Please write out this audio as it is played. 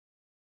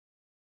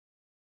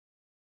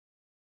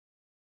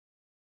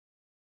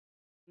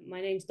My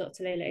name's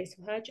Dr. Leila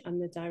Aiselhaj. I'm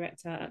the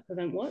director at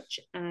Prevent Watch,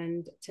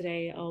 and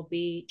today I'll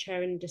be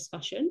chairing the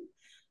discussion.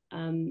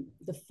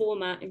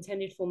 The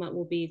intended format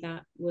will be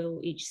that we'll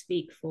each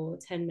speak for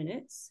 10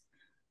 minutes.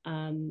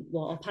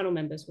 Well, our panel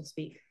members will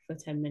speak for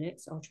 10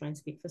 minutes. I'll try and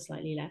speak for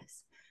slightly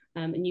less.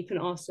 And you can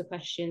ask the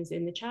questions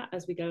in the chat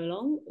as we go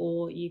along,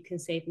 or you can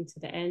save them to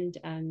the end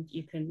and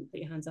you can put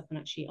your hands up and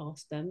actually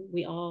ask them.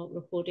 We are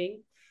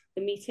recording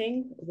the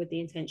meeting with the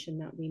intention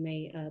that we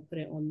may put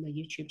it on the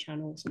YouTube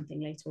channel or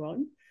something later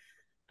on.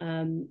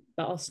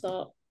 But I'll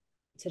start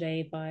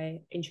today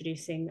by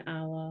introducing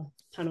our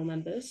panel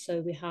members.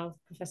 So we have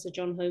Professor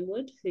John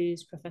Homewood,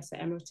 who's Professor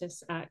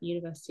Emeritus at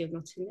University of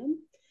Nottingham.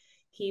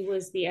 He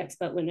was the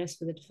expert witness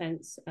for the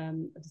defence of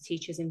the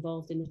teachers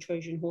involved in the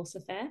Trojan Horse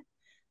affair,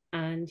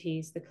 and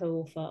he's the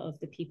co-author of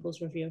the People's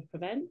Review of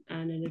Prevent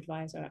and an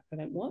advisor at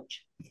Prevent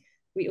Watch.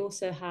 We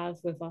also have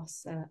with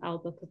us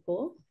Alba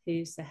Kapoor,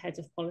 who's the head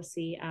of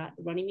policy at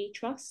the Runnymede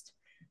Trust,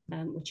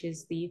 which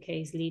is the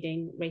UK's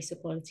leading race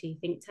equality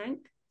think tank.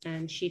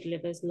 And she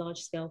delivers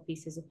large-scale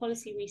pieces of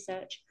policy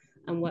research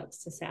and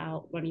works to set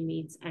out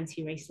Runnymed's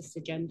anti-racist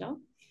agenda.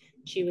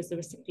 She was the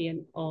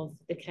recipient of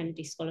the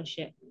Kennedy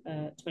Scholarship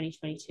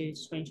 2022 to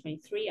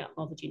 2023 at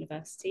Harvard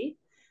University.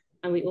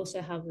 And we also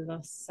have with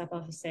us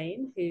Sabah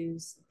Hussain,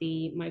 who's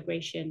the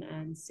Migration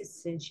and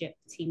Citizenship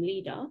Team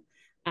Leader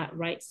at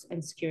Rights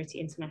and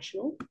Security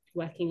International,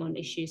 working on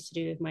issues to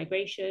do with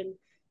migration,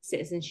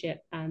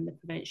 citizenship, and the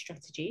Prevent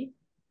strategy.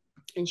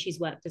 And she's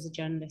worked as a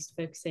journalist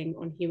focusing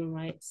on human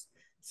rights,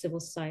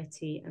 civil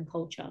society, and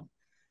culture.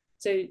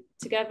 So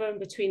together and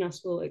between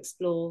us, we'll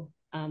explore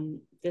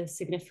the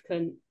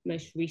significant,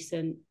 most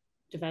recent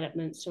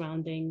developments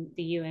surrounding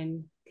the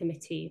UN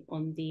Committee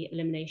on the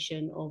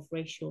Elimination of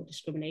Racial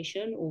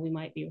Discrimination, or we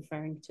might be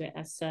referring to it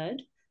as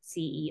CERD,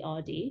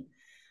 C-E-R-D,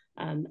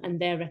 and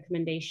their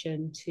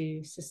recommendation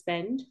to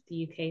suspend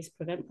the UK's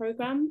Prevent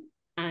programme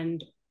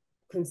and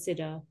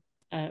consider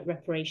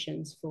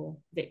reparations for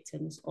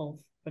victims of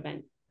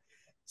Prevent.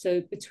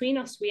 So between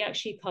us, we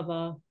actually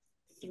cover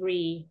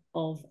 3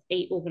 of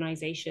 8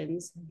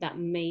 organisations that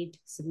made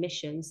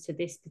submissions to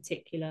this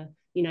particular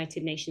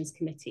United Nations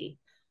committee.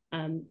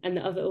 And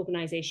the other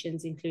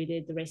organisations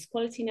included the Race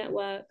Equality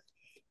Network,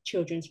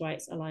 Children's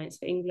Rights Alliance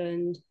for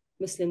England,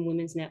 Muslim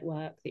Women's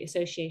Network, the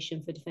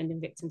Association for Defending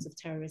Victims of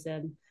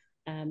Terrorism,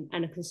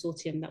 and a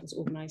consortium that was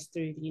organised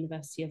through the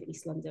University of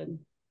East London.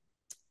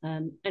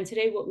 And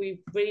today what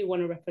we really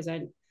want to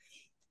represent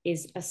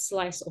is a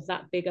slice of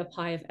that bigger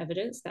pie of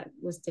evidence that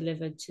was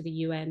delivered to the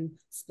UN,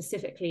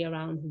 specifically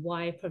around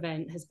why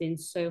Prevent has been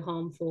so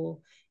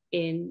harmful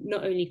in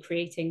not only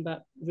creating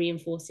but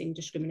reinforcing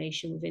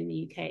discrimination within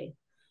the UK.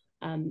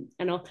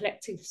 And our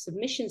collective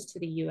submissions to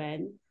the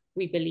UN,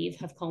 we believe,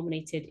 have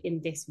culminated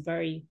in this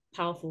very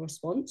powerful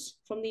response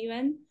from the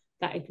UN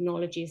that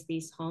acknowledges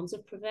these harms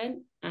of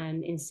Prevent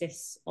and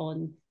insists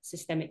on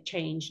systemic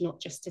change,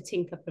 not just to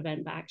tinker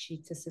Prevent, but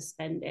actually to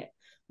suspend it,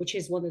 which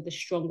is one of the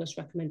strongest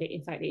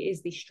recommendations. In fact, it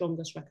is the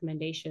strongest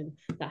recommendation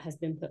that has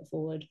been put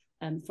forward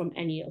from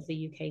any of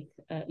the UK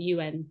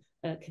UN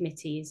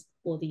committees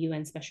or the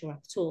UN special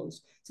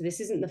rapporteurs. So this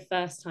isn't the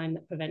first time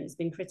that Prevent has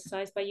been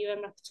criticised by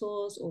UN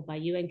rapporteurs or by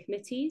UN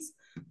committees.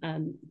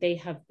 They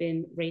have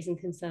been raising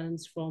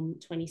concerns from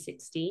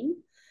 2016,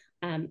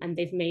 and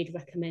they've made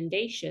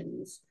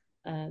recommendations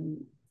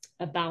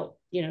about,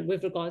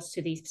 with regards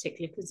to these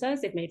particular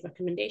concerns. They've made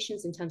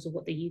recommendations in terms of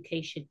what the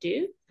UK should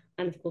do.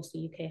 And of course,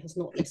 the UK has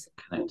not listened.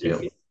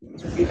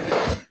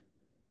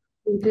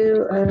 We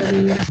do.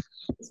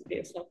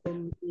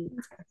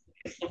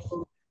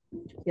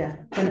 Yeah.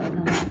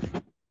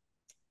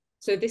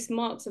 So this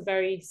marks a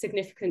very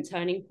significant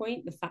turning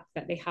point, the fact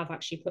that they have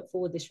actually put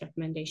forward this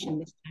recommendation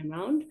this time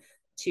around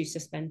to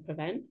suspend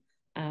Prevent,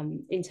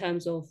 in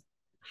terms of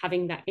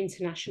having that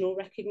international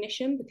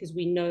recognition, because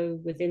we know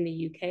within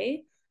the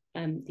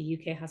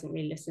UK hasn't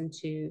really listened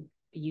to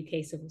the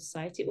UK civil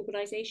society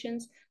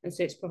organisations. And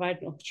so it's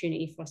provided an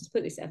opportunity for us to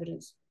put this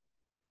evidence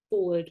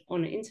forward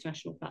on an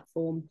international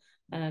platform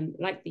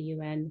like the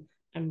UN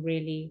and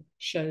really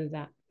show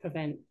that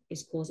Prevent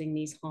is causing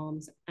these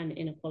harms and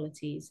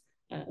inequalities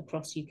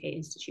across UK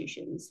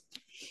institutions.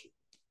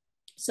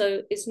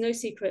 So it's no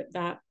secret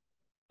that,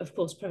 of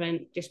course,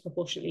 Prevent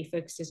disproportionately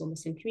focuses on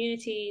Muslim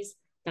communities,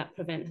 that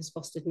Prevent has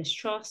fostered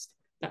mistrust,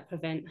 that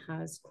Prevent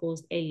has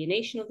caused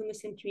alienation of the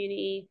Muslim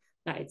community,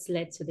 that it's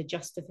led to the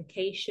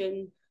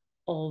justification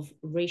of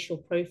racial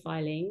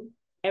profiling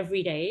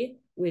every day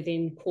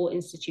within core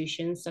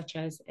institutions such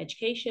as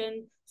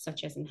education,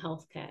 such as in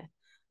healthcare.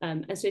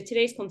 And so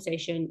today's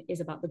conversation is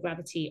about the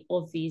gravity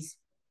of these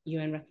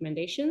UN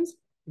recommendations,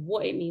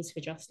 what it means for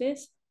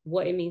justice,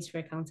 what it means for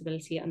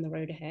accountability and the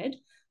road ahead.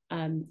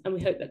 And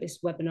we hope that this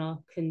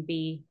webinar can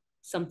be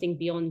something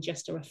beyond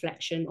just a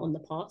reflection on the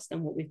past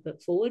and what we've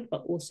put forward,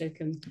 but also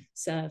can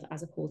serve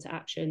as a call to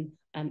action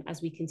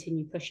as we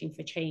continue pushing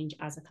for change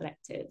as a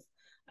collective.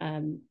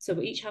 So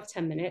we'll each have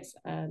 10 minutes.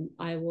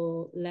 I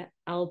will let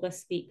Alba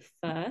speak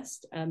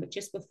first, but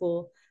just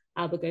before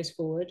Alba goes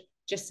forward,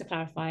 just to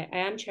clarify, I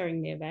am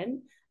chairing the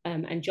event,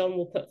 and John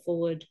will put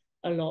forward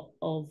a lot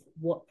of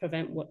what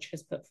Prevent Watch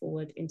has put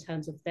forward in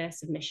terms of their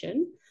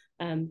submission.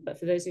 But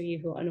for those of you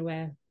who are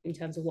unaware in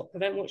terms of what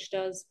Prevent Watch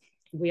does,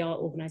 we are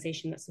an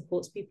organisation that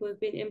supports people who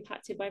have been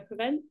impacted by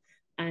Prevent.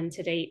 And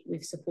to date,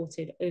 we've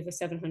supported over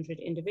 700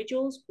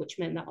 individuals, which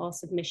meant that our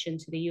submission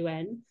to the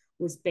UN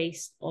was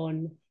based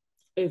on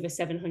over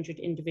 700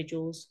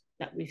 individuals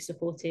that we've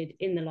supported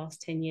in the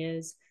last 10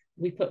 years.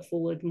 We put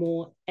forward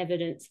more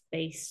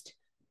evidence-based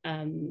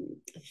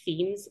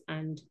themes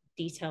and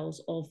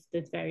details of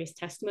the various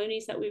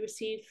testimonies that we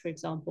received. For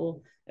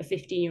example, a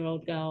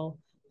 15-year-old girl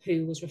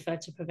who was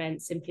referred to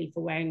Prevent simply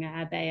for wearing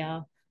an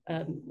abaya,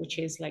 which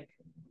is like,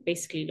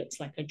 basically looks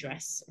like a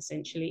dress,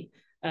 essentially,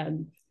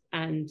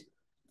 and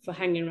for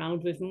hanging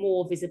around with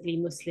more visibly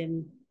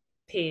Muslim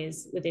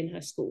peers within her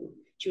school.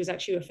 She was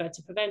actually referred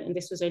to Prevent, and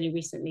this was only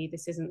recently.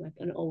 This isn't like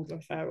an old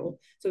referral.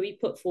 So we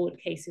put forward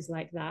cases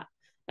like that.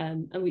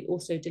 And we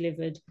also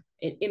delivered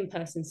an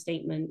in-person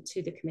statement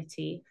to the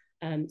committee.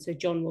 So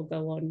John will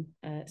go on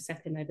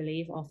second, I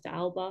believe, after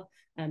Alba.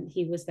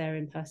 He was there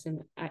in person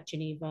at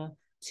Geneva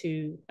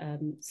to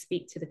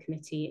speak to the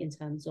committee in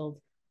terms of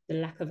the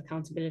lack of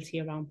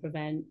accountability around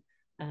Prevent.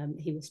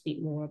 He will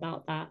speak more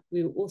about that.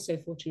 We were also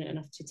fortunate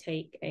enough to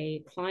take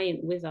a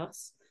client with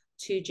us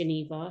to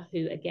Geneva,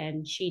 who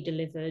again, she's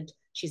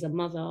a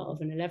mother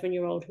of an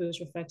 11-year-old who was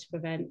referred to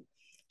Prevent.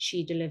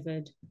 She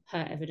delivered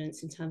her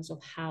evidence in terms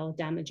of how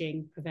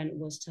damaging Prevent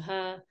was to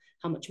her,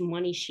 how much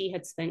money she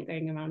had spent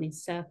going around in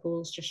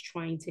circles, just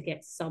trying to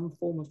get some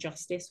form of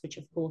justice, which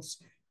of course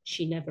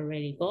she never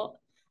really got.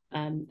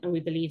 And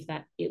we believe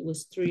that it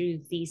was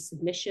through these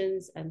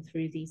submissions and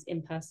through these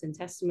in-person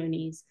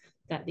testimonies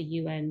that the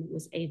UN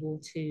was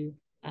able to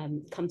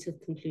come to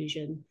the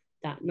conclusion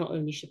that not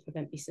only should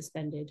Prevent be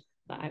suspended,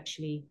 but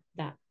actually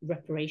that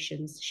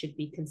reparations should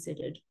be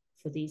considered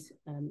for these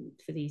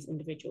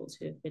individuals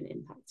who have been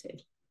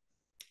impacted.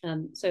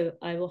 So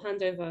I will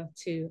hand over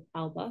to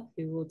Alba,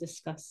 who will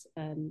discuss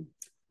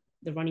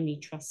the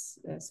Runnymede Trust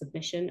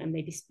submission and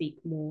maybe speak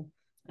more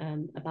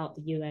about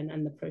the UN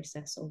and the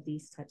process of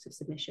these types of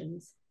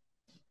submissions.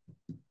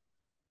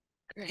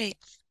 Great.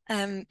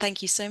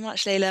 Thank you so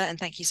much, Layla, and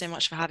thank you so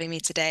much for having me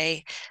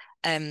today.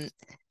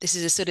 This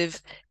is a sort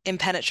of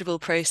impenetrable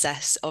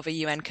process of a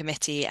UN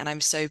committee, and I'm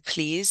so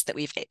pleased that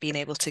we've been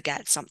able to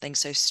get something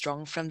so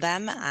strong from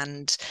them,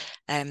 and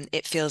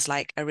it feels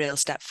like a real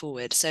step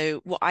forward.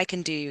 So what I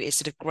can do is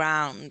sort of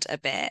ground a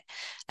bit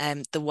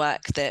the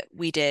work that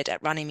we did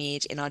at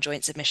Runnymede in our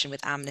joint submission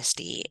with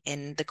Amnesty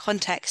in the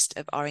context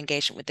of our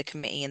engagement with the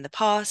committee in the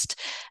past,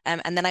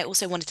 and then I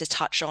also wanted to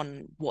touch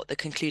on what the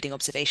concluding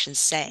observations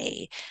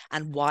say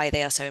and why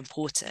they are so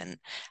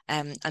important,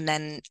 and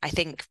then I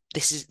think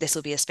this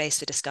will be a space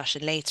for discussion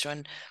later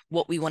on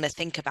what we want to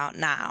think about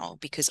now,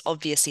 because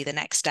obviously the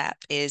next step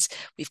is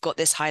we've got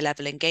this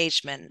high-level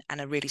engagement and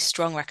a really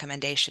strong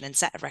recommendation and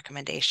set of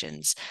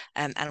recommendations,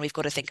 and we've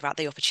got to think about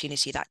the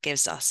opportunity that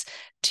gives us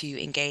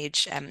to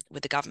engage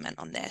with the government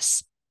on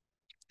this.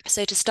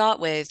 So to start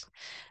with,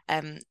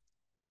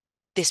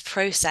 this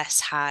process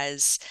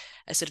has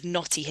a sort of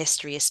knotty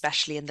history,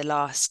 especially over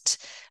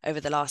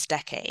the last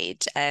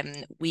decade.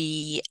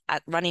 We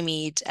at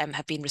Runnymede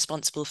have been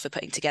responsible for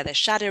putting together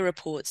shadow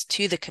reports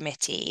to the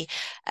committee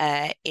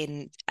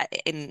in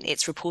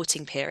its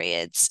reporting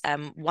periods,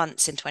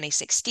 once in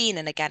 2016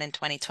 and again in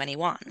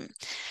 2021.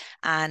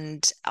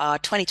 And our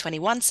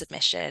 2021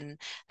 submission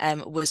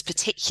was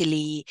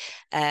particularly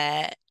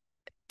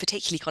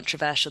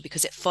controversial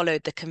because it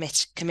followed the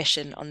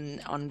Commission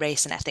on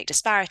Race and Ethnic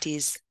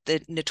Disparities,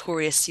 the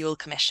notorious Sewell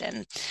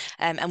Commission.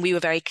 And we were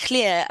very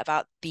clear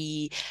about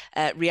the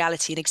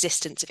reality and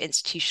existence of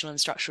institutional and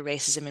structural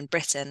racism in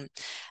Britain.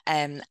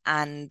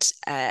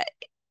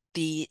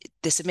 The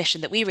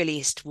submission that we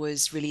released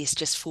was released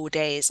just 4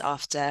 days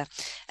after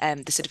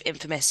the sort of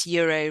infamous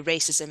Euro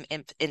racism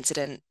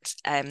incident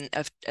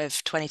of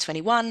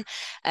 2021,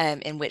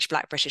 in which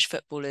Black British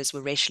footballers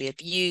were racially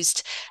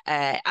abused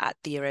at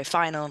the Euro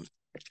final.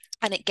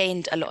 And it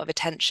gained a lot of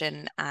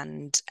attention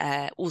and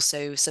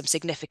also some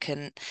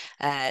significant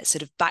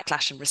sort of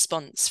backlash and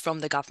response from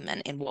the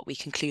government in what we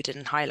concluded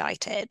and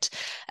highlighted.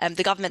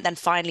 The government then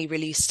finally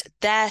released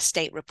their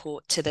state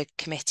report to the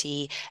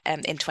committee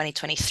in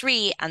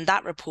 2023, and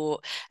that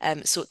report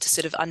sought to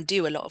sort of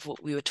undo a lot of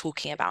what we were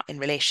talking about in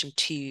relation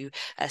to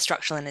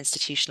structural and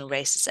institutional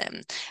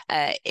racism.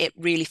 It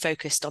really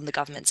focused on the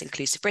government's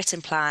Inclusive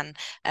Britain plan.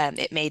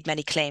 It made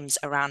many claims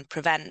around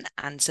Prevent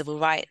and civil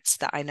rights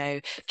that I know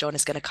John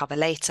is going to cover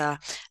later,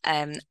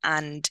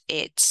 and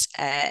it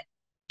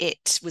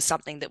was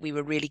something that we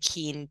were really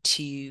keen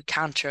to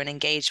counter and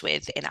engage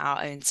with in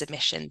our own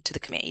submission to the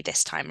committee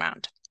this time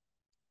round.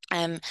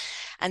 And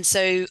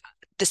so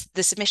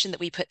the submission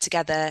that we put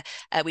together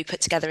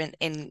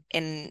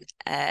in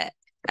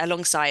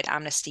alongside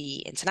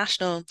Amnesty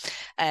International,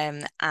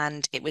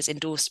 and it was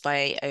endorsed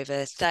by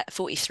over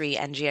 43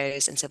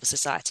 NGOs and civil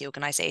society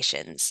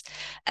organisations.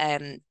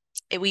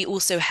 We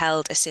also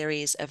held a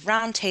series of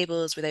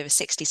roundtables with over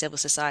 60 civil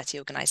society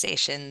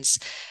organisations.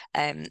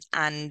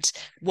 And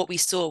what we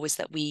saw was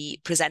that we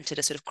presented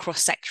a sort of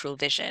cross-sectoral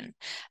vision.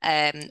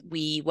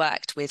 We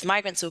worked with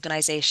migrants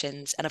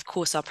organisations, and of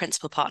course our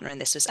principal partner in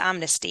this was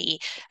Amnesty,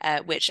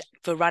 which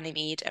for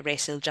Runnymede, a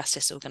racial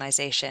justice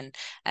organisation,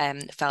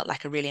 felt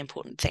like a really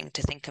important thing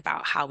to think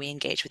about how we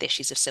engage with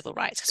issues of civil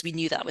rights, because we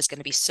knew that was going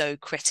to be so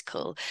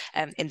critical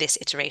in this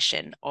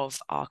iteration of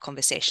our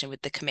conversation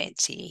with the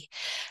committee.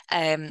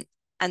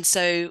 And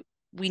so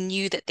we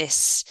knew that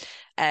this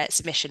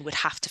submission would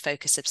have to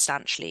focus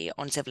substantially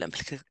on civil and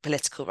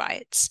political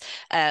rights.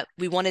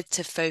 We wanted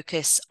to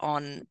focus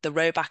on the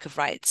rollback of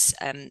rights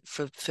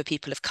for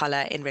people of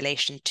colour in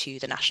relation to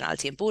the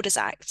Nationality and Borders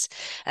Act.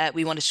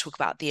 We wanted to talk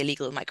about the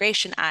Illegal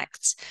Migration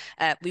Act.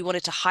 We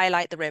wanted to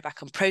highlight the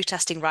rollback on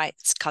protesting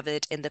rights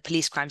covered in the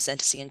Police Crime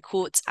Sentencing and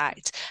Courts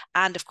Act,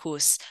 and of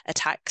course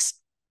attacks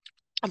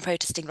on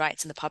protesting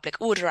rights in the Public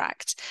Order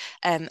Act.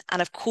 And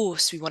of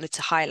course, we wanted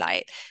to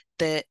highlight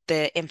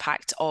the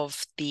impact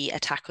of the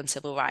attack on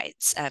civil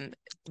rights,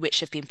 which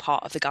have been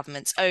part of the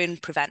government's own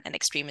prevent and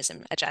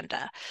extremism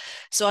agenda.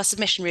 So our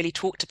submission really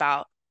talked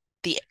about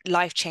the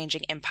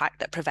life-changing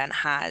impact that prevent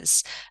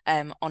has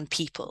on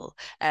people,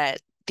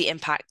 the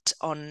impact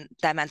on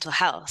their mental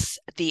health,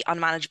 the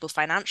unmanageable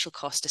financial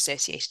cost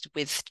associated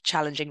with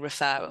challenging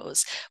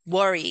referrals,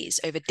 worries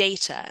over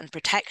data and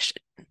protection.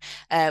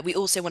 We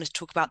also wanted to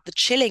talk about the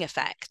chilling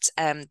effect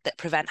that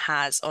prevent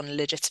has on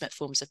legitimate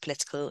forms of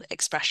political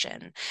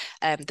expression,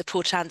 the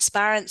poor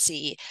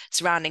transparency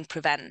surrounding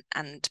prevent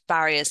and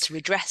barriers to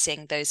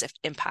redressing those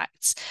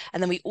impacts.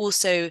 And then we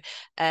also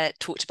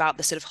talked about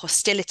the sort of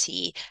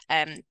hostility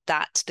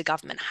that the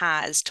government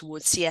has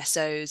towards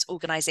CSOs,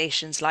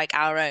 organisations like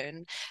our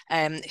own,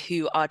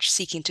 who are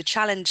seeking to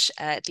challenge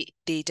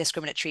the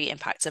discriminatory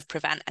impacts of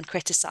prevent and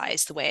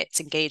criticise the way it's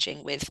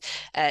engaging with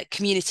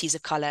communities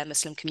of colour,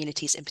 Muslim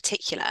communities in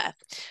particular.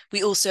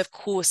 We also, of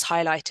course,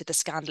 highlighted the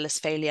scandalous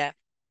failure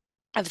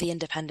of the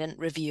independent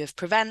review of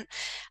prevent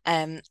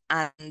and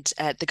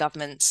the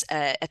government's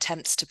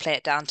attempts to play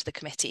it down to the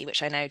committee,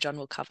 which I know John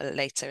will cover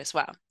later as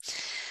well.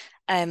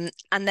 And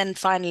then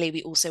finally,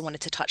 we also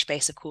wanted to touch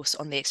base, of course,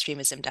 on the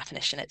extremism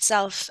definition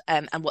itself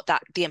and what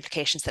the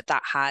implications that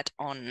had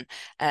on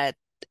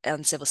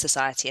civil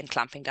society and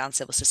clamping down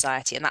civil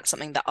society. And that's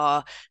something that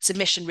our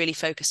submission really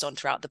focused on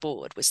throughout the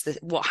board, was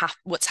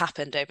what's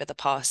happened over the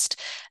past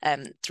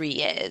 3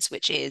 years,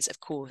 which is, of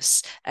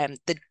course,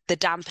 the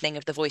dampening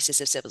of the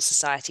voices of civil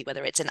society,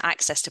 whether it's in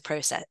access to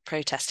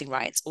protesting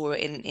rights or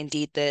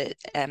indeed the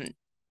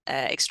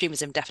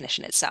extremism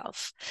definition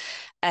itself.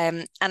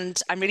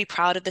 And I'm really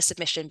proud of the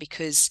submission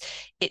because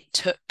it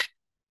took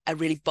a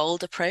really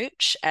bold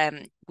approach.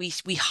 We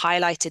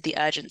highlighted the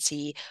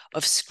urgency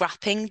of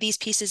scrapping these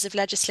pieces of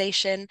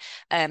legislation.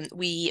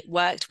 We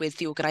worked with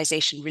the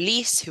organisation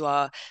Release, who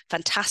are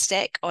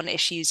fantastic on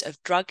issues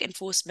of drug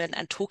enforcement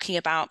and talking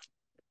about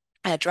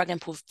drug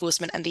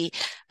enforcement and the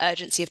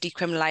urgency of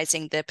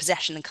decriminalising the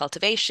possession and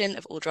cultivation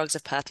of all drugs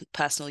of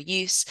personal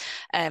use.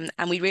 And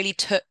we really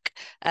took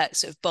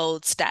sort of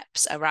bold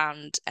steps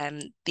around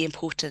the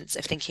importance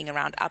of thinking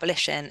around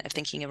abolition, of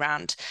thinking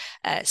around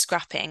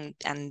scrapping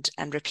and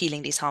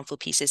repealing these harmful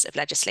pieces of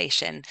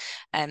legislation.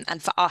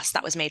 And for us,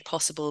 that was made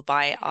possible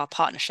by our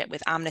partnership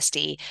with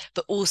Amnesty,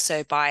 but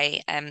also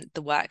by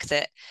the work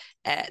that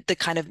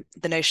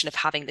the notion of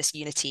having this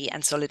unity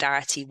and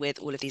solidarity with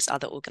all of these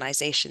other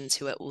organizations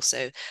who are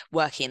also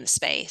working in the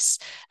space.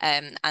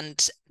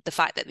 And the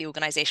fact that the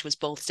organization was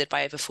bolstered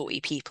by over 40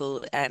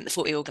 people,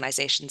 40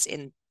 organizations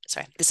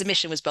the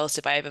submission was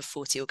bolstered by over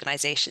 40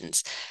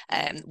 organizations,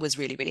 was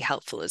really, really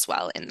helpful as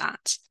well in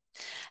that.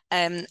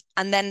 And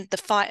then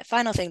the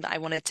final thing that I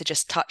wanted to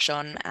just touch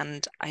on,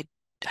 and I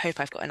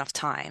hope I've got enough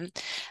time,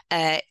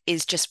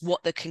 is just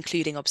what the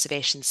concluding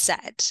observations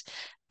said.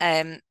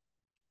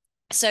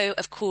 So,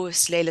 of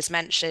course, Layla's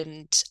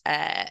mentioned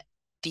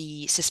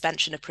the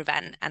suspension of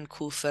prevent and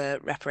call for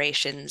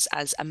reparations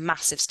as a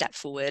massive step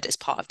forward as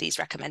part of these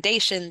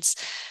recommendations.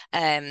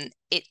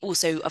 It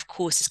also, of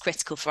course, is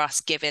critical for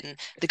us, given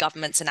the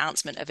government's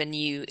announcement of a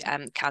new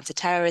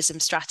counter-terrorism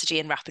strategy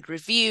and rapid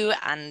review,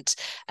 and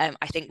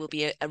I think will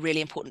be a really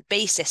important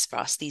basis for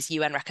us, these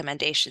UN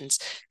recommendations,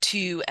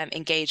 to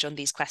engage on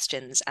these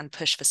questions and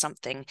push for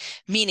something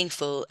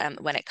meaningful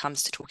when it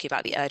comes to talking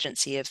about the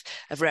urgency of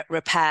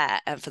repair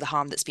for the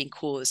harm that's been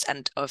caused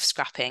and of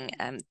scrapping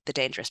the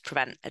dangerous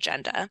prevent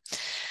agenda.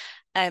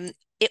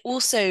 It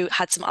also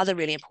had some other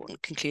really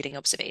important concluding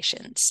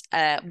observations.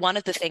 One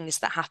of the things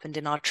that happened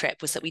in our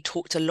trip was that we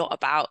talked a lot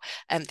about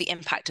the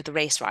impact of the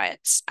race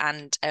riots,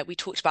 and we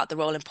talked about the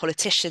role in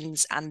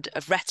politicians and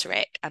of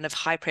rhetoric and of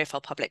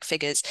high-profile public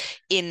figures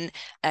in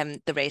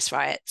the race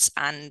riots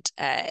and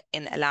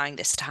in allowing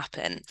this to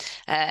happen.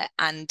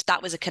 And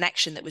that was a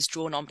connection that was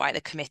drawn on by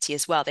the committee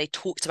as well. They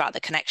talked about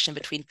the connection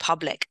between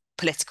public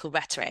political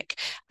rhetoric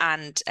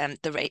and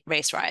the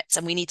race riots.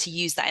 And we need to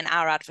use that in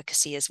our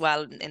advocacy as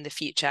well in the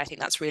future. I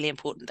think that's really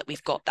important that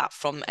we've got that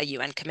from a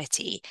UN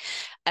committee.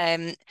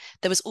 There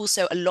was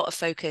also a lot of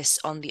focus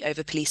on the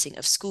over-policing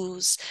of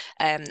schools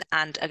and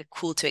a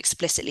call to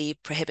explicitly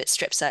prohibit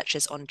strip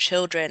searches on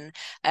children.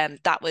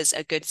 That was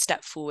a good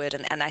step forward,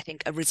 and I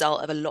think a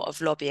result of a lot of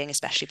lobbying,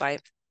 especially by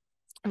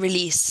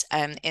release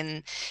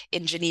in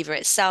Geneva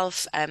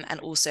itself, and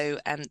also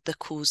the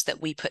calls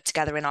that we put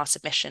together in our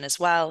submission as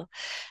well.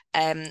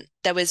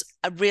 There was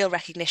a real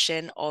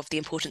recognition of the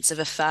importance of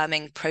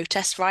affirming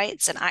protest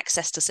rights and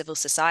access to civil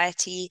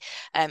society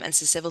and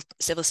to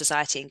civil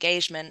society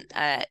engagement.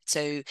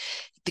 So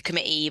the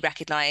committee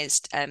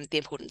recognised the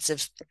importance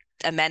of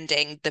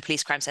amending the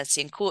Police Crime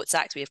Sentencing Courts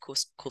Act. We of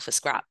course call for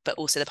scrap, but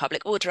also the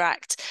Public Order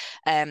Act,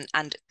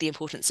 and the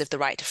importance of the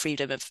right to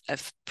freedom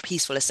of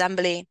peaceful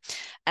assembly.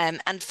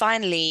 And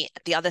finally,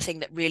 the other thing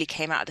that really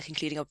came out of the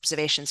concluding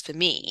observations for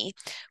me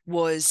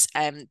was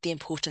the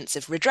importance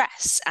of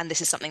redress. And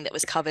this is something that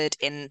was covered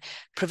in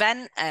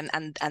Prevent,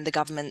 and the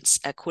government's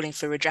calling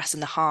for redress in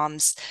the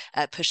harms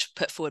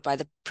put forward by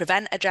the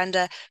Prevent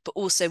agenda, but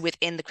also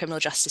within the criminal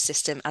justice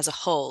system as a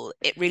whole.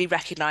 It really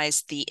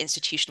recognised the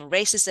institutional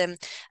racism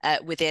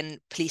within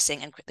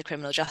policing and the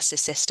criminal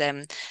justice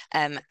system,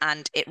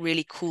 and it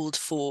really called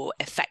for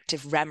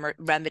effective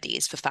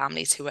remedies for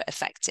families who were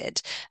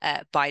affected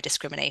by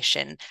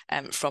discrimination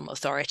from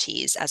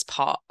authorities as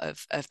part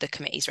of the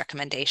committee's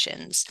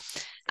recommendations.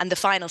 And the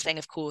final thing,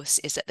 of course,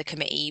 is that the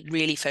committee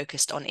really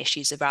focused on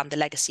issues around the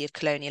legacy of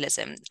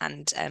colonialism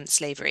and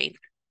slavery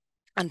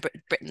and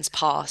Britain's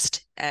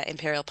past,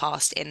 imperial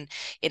past in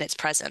its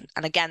present.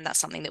 And again, that's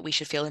something that we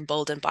should feel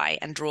emboldened by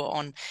and draw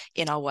on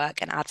in our work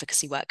and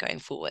advocacy work going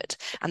forward.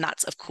 And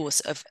that's, of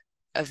course, of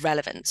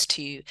relevance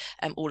to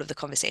all of the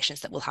conversations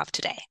that we'll have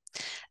today.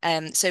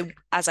 So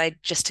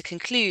just to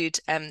conclude,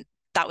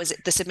 that was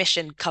the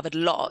submission covered a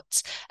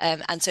lot,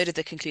 and so did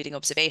the concluding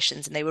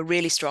observations, and they were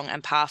really strong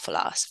and powerful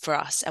for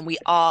us. And we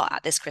are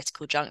at this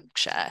critical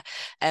juncture.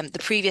 The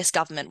previous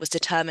government was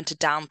determined to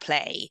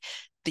downplay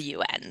the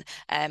UN,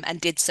 and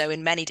did so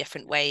in many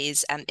different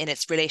ways, in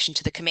its relation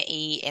to the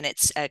committee, in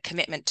its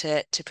commitment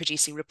to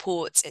producing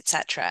reports,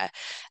 etc.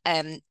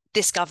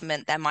 This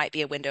government, there might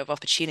be a window of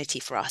opportunity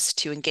for us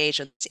to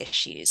engage on these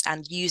issues,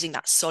 and using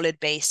that solid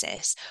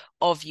basis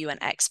of UN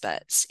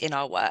experts in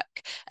our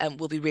work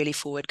will be really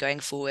forward going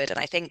forward. And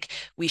I think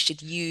we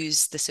should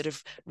use the sort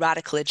of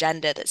radical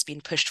agenda that's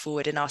been pushed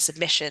forward in our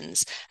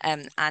submissions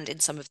and in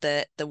some of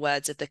the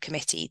words of the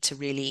committee to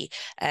really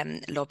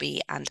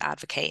lobby and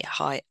advocate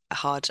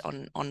hard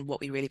on what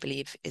we really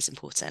believe is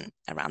important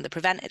around the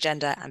Prevent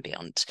agenda and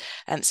beyond.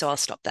 So I'll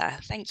stop there.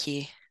 Thank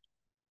you.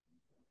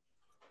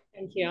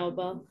 Thank you,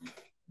 Alba.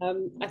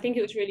 I think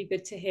it was really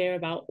good to hear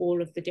about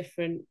all of the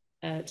different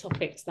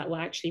topics that were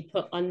actually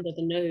put under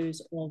the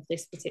nose of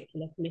this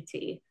particular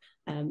committee.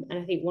 And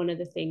I think one of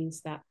the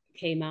things that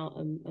came out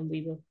and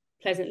we were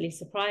pleasantly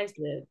surprised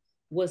with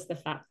was the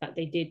fact that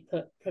they did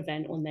put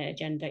Prevent on their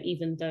agenda,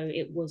 even though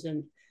it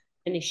wasn't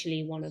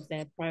initially one of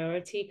their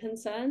priority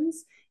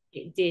concerns.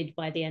 It did,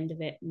 by the end of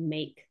it,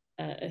 make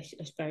a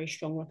very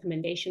strong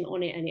recommendation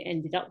on it, and it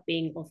ended up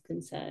being of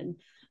concern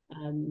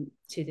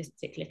to this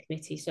particular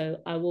committee. So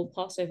I will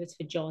pass over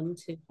to John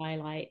to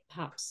highlight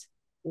perhaps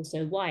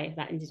also why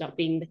that ended up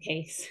being the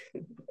case.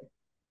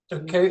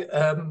 Okay,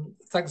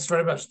 thanks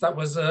very much. That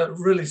was a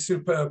really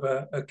superb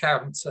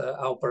account,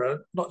 Alba.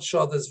 Not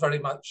sure there's very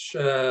much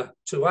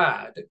to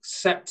add,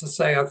 except to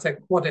say I think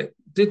what it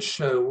did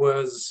show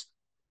was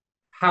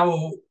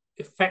how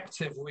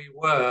effective we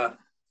were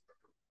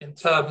in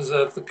terms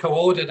of the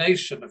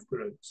coordination of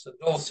groups, and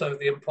also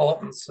the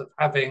importance of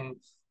having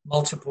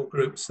multiple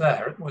groups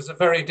there. It was a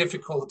very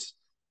difficult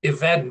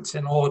event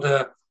in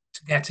order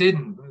to get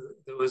in.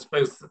 There's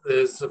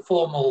the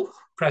formal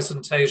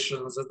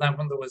presentations, and then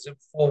when there was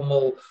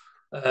informal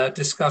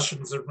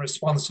discussions and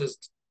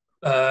responses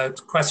to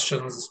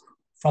questions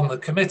from the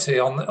committee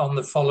on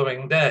the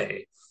following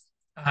day.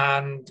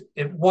 And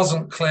it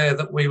wasn't clear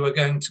that we were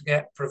going to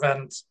get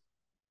Prevent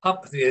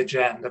up the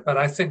agenda, but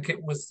I think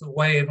it was the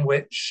way in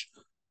which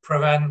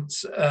Prevent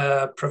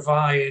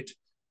provided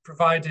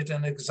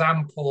an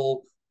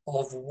example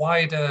of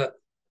wider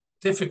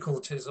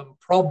difficulties and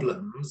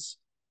problems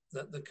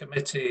that the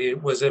committee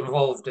was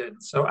involved in.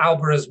 So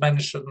Alba has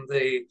mentioned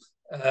the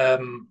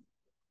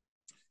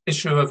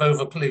issue of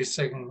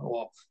over-policing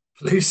or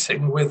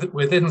policing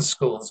within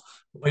schools.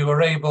 We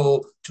were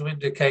able to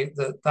indicate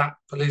that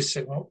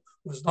policing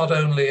was not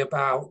only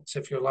about,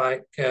 if you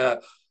like,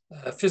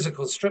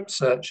 physical strip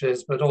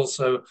searches, but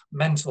also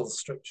mental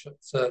strip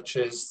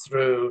searches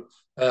through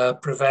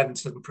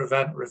Prevent and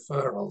Prevent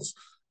referrals.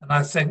 And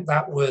I think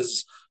that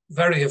was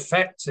very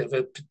effective,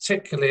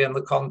 particularly in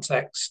the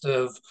context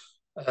of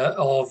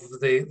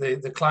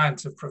the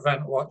client of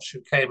Prevent Watch,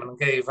 who came and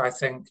gave, I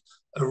think,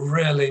 a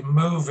really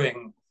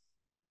moving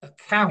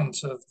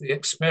account of the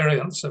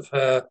experience of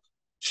her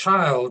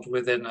child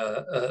within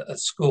a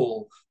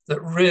school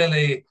that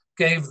really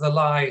gave the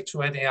lie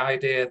to any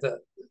idea that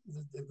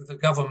the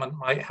government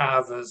might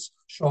have, as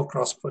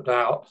Shawcross put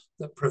out,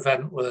 that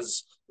PREVENT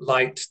was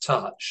light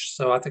touch.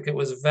 So I think it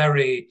was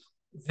very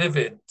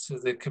vivid to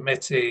the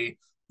committee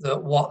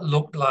that what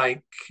looked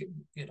like,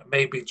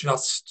 maybe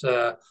just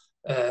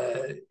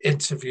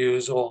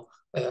interviews or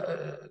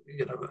a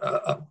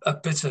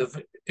bit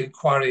of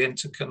inquiry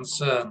into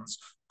concerns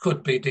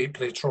could be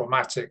deeply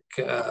traumatic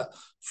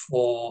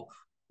for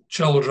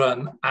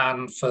children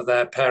and for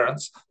their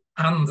parents,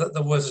 and that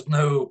there was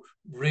no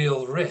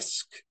real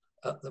risk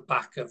at the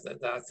back of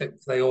it. I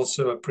think they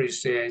also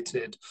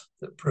appreciated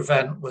that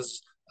PREVENT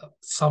was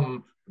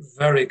some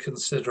very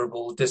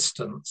considerable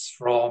distance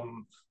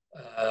from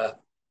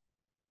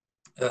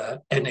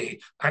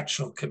any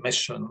actual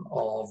commission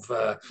of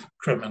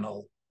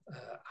criminal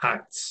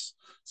acts.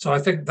 So I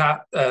think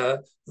that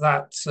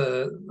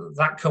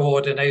that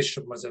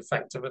coordination was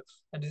effective,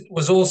 and it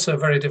was also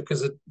very difficult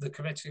because the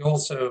committee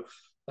also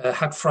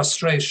had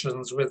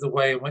frustrations with the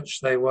way in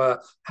which they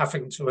were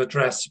having to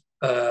address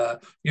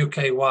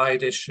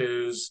UK-wide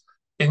issues,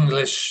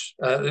 English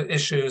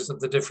issues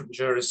of the different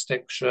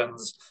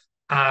jurisdictions,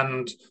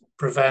 and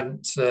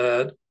PREVENT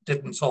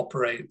didn't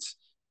operate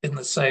in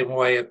the same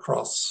way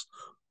across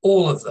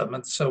all of them.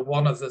 And so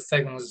one of the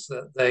things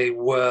that they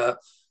were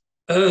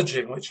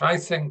urging, which I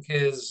think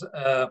is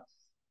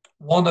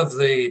one of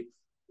the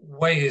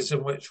ways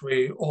in which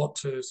we ought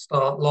to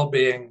start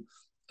lobbying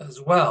as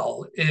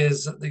well,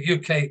 is that the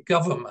UK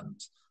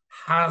government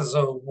has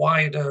a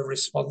wider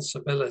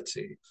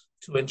responsibility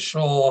to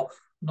ensure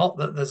not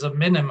that there's a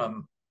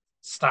minimum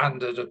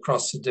standard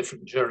across the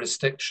different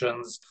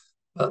jurisdictions,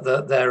 but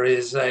that there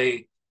is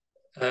an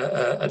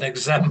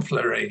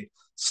exemplary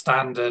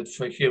standard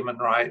for human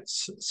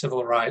rights,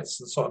 civil rights,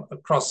 and so on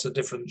across the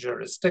different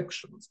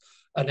jurisdictions.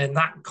 And in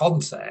that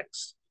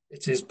context,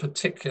 it is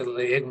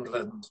particularly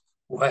England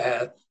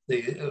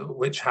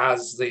which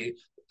has the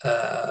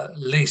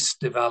least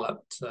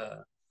developed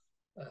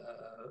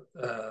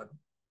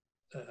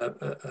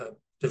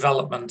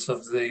development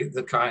of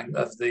the kind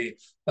of the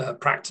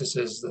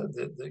practices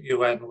that the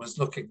UN was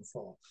looking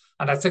for.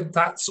 And I think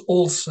that's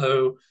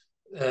also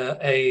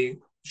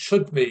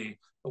should be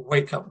a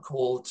wake-up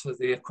call to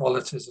the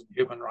Equalities and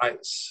Human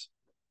Rights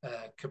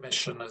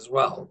Commission as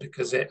well,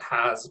 because it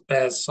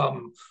bears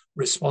some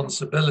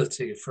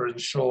responsibility for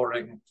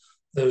ensuring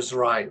those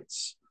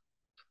rights.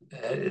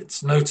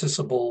 It's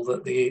noticeable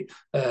that the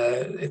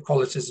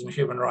Equalities and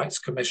Human Rights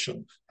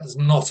Commission has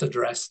not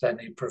addressed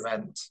any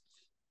PREVENT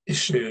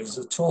issues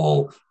at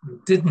all,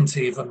 and didn't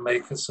even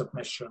make a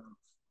submission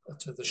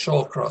to the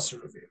Shawcross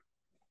review.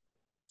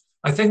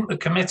 I think the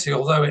committee,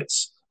 although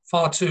it's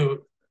far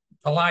too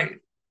polite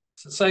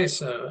to say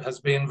so, has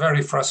been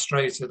very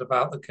frustrated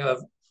about the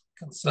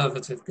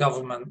Conservative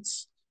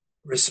government's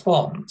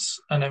response.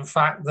 And in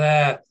fact,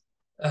 their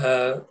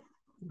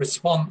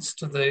response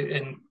to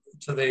the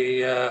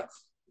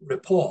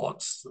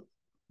report,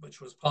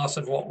 which was part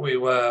of what we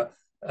were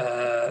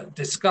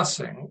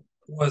discussing,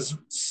 was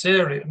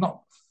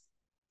not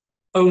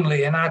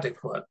only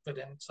inadequate, but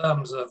in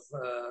terms of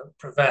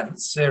PREVENT,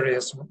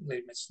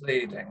 seriously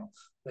misleading.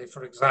 They,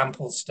 for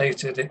example,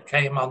 stated it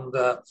came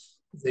under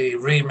the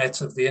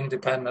remit of the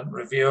Independent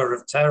Reviewer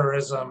of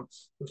Terrorism,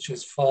 which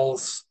is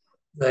false.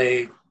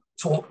 They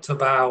talked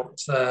about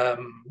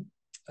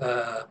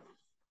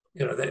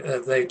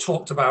they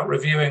talked about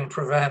reviewing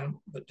PREVENT,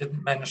 but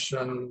didn't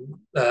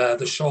mention the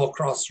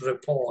Shawcross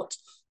report.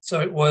 So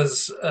it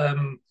was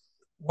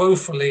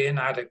woefully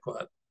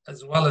inadequate,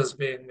 as well as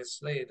being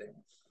misleading.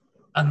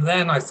 And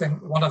then I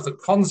think one of the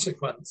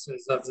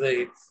consequences of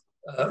the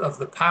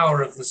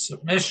power of the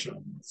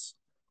submissions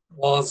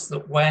was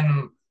that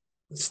when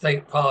the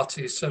state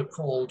party,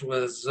 so-called,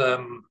 was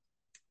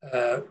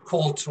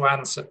called to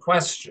answer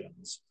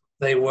questions,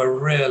 they were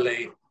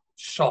really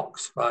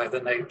shocked by the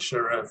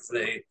nature of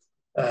the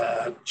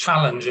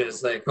challenges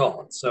they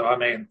got. So, I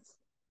mean,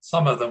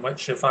 some of them,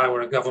 which if I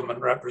were a government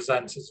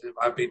representative,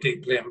 I'd be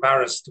deeply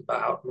embarrassed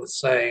about, was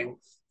saying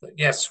that,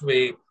 yes,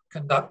 we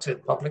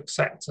conducted public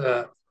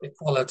sector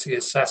equality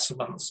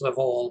assessments of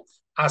all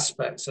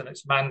aspects, and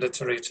it's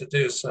mandatory to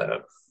do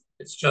so.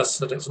 It's just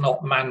that it's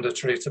not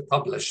mandatory to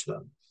publish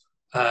them.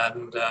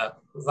 And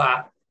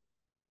that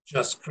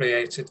just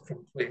created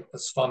complete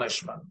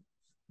astonishment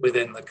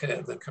within the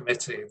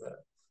committee,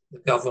 that the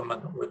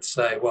government would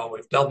say, well,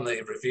 we've done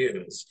the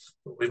reviews,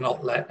 but we've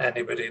not let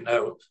anybody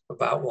know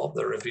about what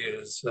the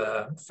reviews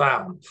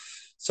found.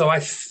 So I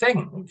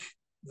think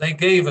they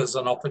gave us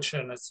an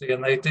opportunity,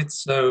 and they did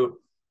so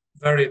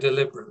very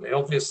deliberately.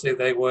 Obviously,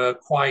 they were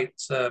quite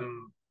they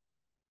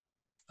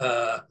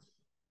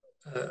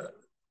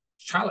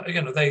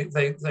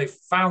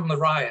found the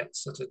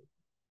riots that had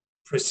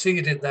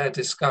preceded their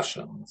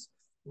discussions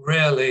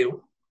really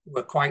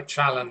were quite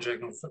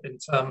challenging in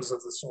terms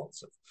of the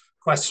sorts of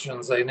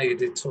questions they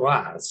needed to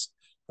ask.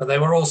 But they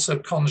were also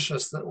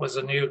conscious that it was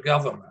a new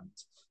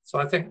government. So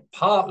I think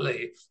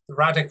partly the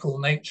radical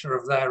nature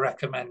of their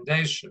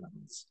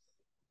recommendations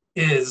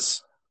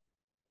is,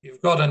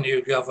 you've got a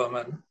new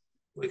government,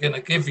 we're going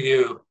to give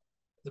you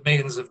the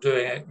means of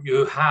doing it.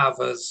 You have,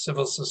 as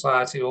civil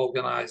society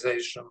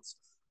organisations,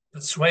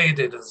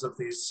 persuaded us of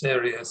these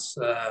serious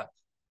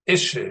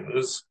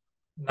issues.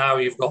 Now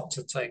you've got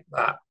to take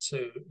that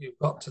to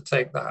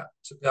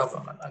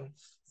government. And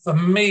for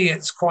me,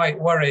 it's quite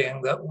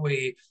worrying that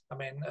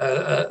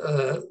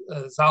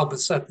as Albert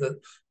said, that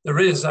there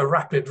is a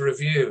rapid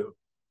review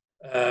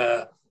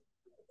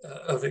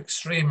of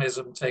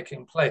extremism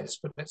taking place,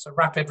 but it's a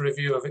rapid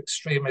review of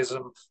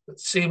extremism that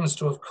seems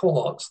to have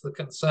caught the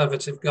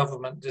Conservative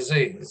government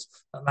disease,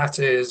 and that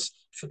is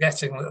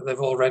forgetting that they've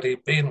already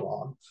been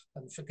one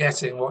and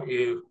forgetting what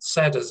you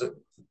said as an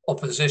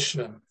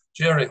opposition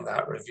during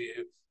that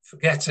review,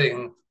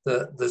 forgetting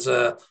that there's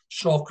a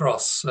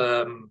Shawcross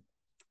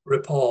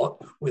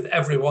report with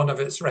every one of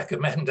its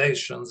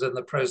recommendations in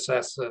the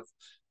process of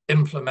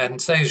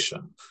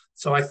implementation.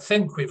 So I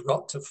think we've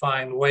got to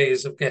find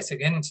ways of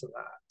getting into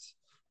that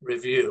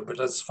review.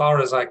 But as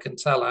far as I can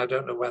tell, I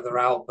don't know whether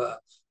Albert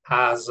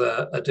has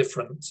a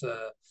different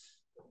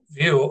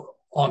view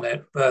on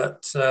it,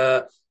 but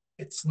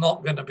it's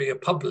not going to be a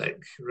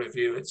public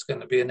review. It's going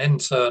to be an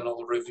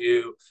internal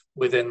review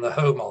within the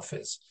Home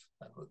Office.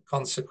 And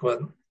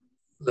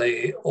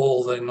consequently,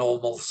 all the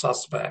normal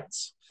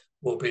suspects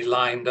will be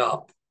lined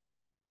up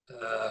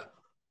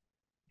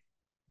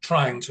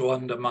trying to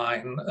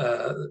undermine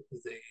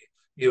the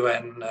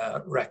UN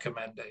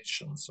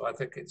recommendations. So I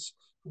think it's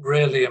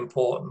really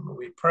important that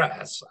we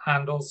press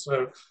and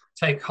also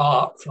take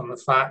heart from the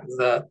fact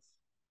that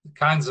the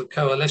kinds of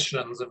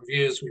coalitions and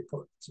views we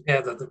put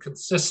together, the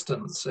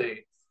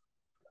consistency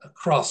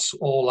across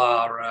all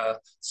our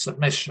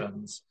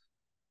submissions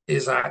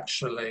is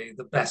actually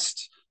the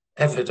best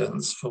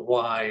evidence for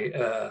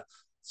why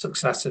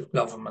successive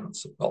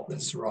governments have got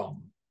this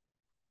wrong.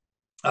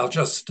 I'll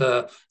just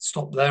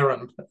stop there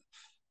and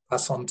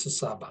pass on to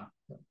Saba.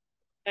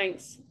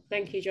 Thanks.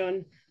 Thank you,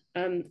 John.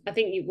 I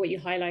think what you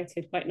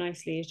highlighted quite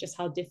nicely is just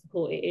how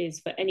difficult it is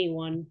for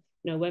anyone,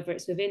 whether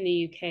it's within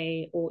the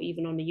UK or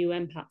even on the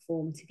UN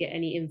platform, to get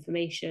any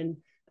information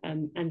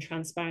and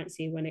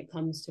transparency when it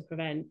comes to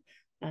Prevent.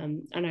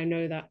 And I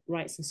know that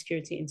Rights and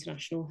Security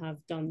International have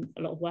done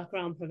a lot of work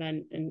around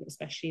Prevent, and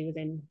especially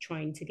within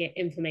trying to get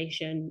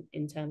information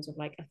in terms of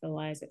like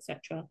FOIs,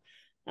 etc.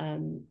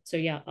 So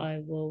yeah,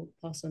 I will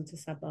pass on to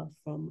Saba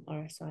from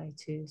RSI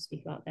to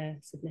speak about their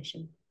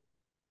submission.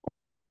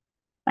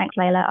 Thanks,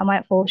 Layla. I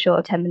might fall short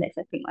of 10 minutes.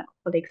 I think my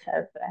colleagues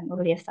have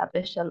already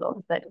established a lot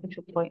of the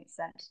crucial points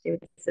to do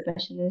with the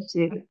submission and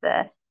to do with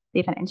the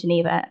event in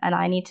Geneva. And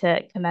I need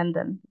to commend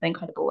them for the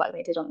incredible work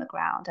they did on the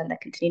ground and their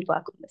continued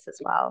work on this as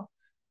well.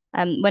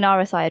 When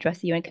RSI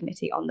addressed the UN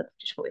Committee on the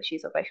political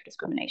issues of racial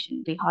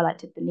discrimination, we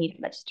highlighted the need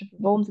for legislative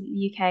reforms in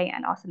the UK,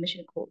 and our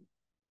submission called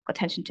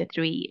attention to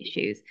 3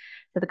 issues.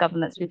 So the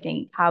government's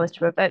sweeping powers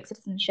to revoke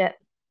citizenship,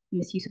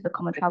 misuse of the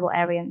common travel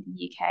area in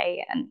the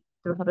UK and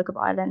the Republic of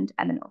Ireland,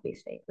 and then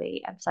obviously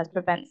we emphasise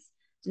Prevent's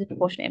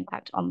disproportionate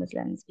impact on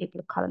Muslims, people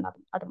of colour and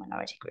other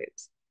minority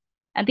groups.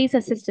 And these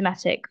are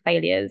systemic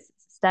failures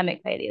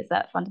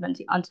that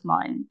fundamentally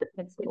undermine the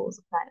principles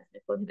of fairness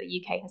and equality that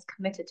the UK has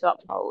committed to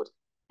uphold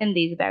in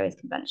these various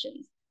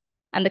conventions.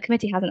 And the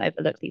committee hasn't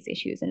overlooked these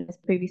issues and has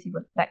previously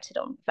reflected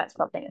on Prevent's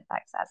troubling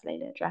effects, as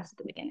Layla addressed at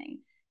the beginning,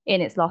 in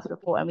its last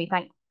report. And we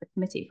thank the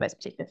committee for its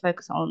particular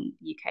focus on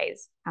the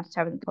UK's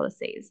counter-terrorism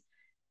policies,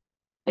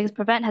 because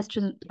Prevent has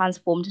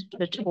transformed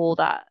into a tool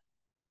that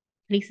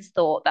police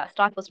thought that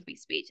stifles free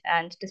speech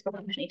and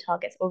disproportionately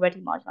targets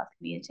already marginalised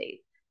communities.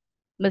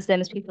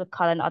 Muslims, people of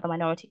colour and other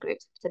minority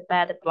groups to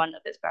bear the brunt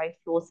of this very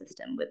flawed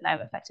system with no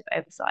effective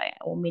oversight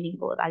or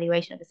meaningful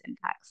evaluation of its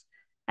impacts.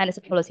 And it's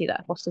a policy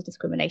that fosters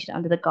discrimination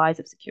under the guise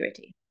of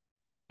security.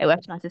 It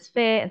weaponises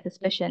fear and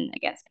suspicion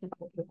against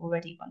people who are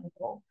already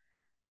vulnerable.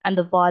 And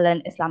the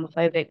violent,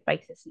 Islamophobic,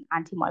 racist, and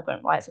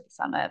anti-migrant riots of the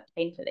summer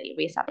painfully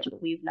re-established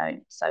what we've known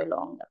for so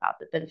long about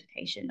the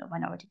vilification of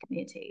minority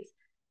communities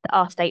that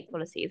our state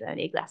policies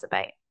only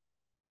exacerbate.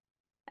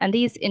 And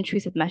these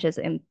intrusive measures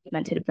are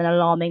implemented with an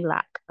alarming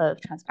lack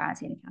of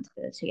transparency and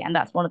accountability. And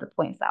that's one of the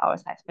points that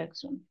RSI has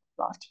focused on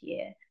last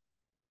year.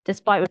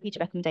 Despite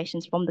repeated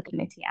recommendations from the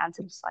committee and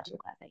civil society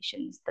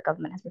organisations, the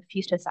government has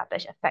refused to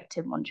establish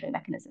effective monitoring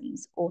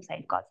mechanisms or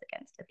safeguards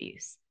against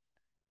abuse.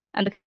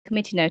 And the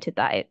committee noted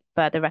that it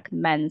further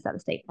recommends that the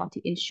state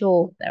party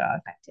ensure there are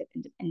effective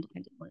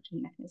independent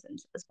monitoring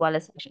mechanisms, as well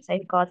as sufficient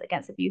safeguards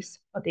against abuse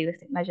of the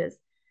existing measures,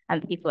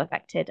 and the people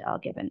affected are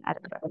given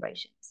adequate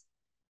reparations.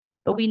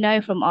 But we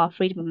know from our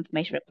freedom of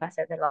information requests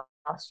over the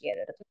last year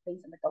that the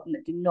police and the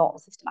government do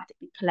not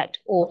systematically collect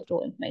or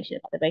store information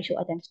about the racial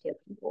identity of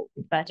people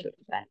referred to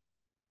Prevent.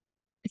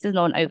 This is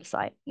not an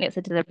oversight, it's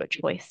a deliberate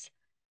choice.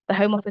 The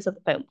Home Office of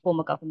the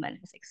former government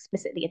has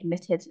explicitly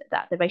admitted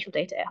that the racial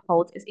data it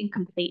holds is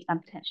incomplete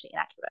and potentially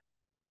inaccurate.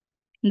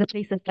 And the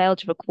police have failed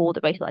to record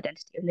the racial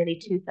identity of nearly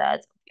 2/3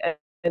 of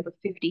the over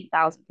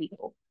 50,000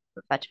 people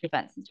referred to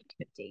Prevent since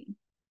 2015.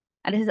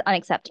 And this is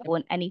unacceptable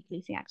in any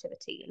policing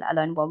activity, let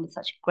alone one with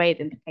such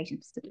grave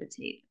implications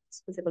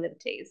for civil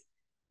liberties.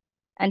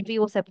 And we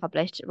also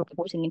published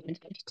reporting in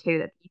 2022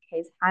 that the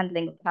UK's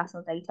handling of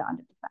personal data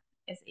under Prevent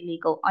is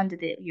illegal under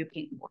the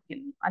European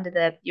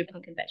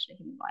Convention on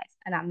Human Rights,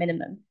 and at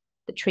minimum,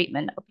 the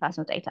treatment of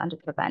personal data under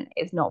PREVENT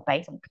is not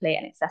based on clear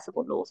and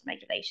accessible laws and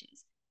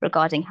regulations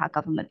regarding how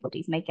government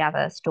bodies may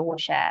gather, store,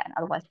 share, and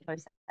otherwise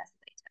process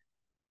data,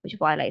 which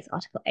violates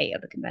Article 8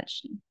 of the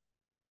Convention.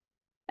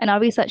 And our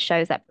research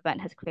shows that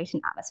PREVENT has created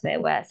an atmosphere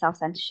where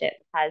self-censorship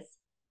has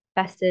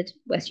festered,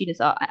 where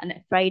students are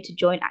afraid to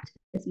join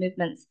activist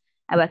movements,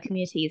 and where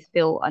communities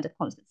feel under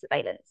constant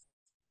surveillance.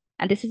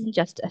 And this isn't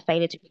just a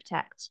failure to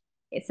protect,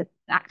 it's an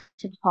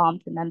active harm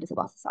to members of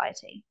our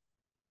society.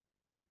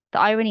 The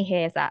irony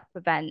here is that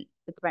the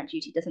PREVENT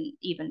duty doesn't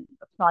even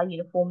apply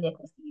uniformly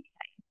across the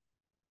UK.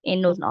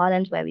 In Northern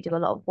Ireland, where we do a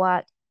lot of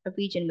work, a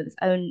region with its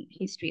own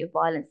history of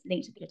violence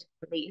linked to political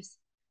beliefs,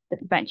 the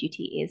PREVENT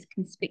duty is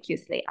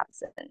conspicuously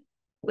absent,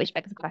 which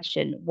begs the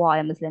question, why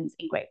are Muslims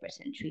in Great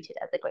Britain treated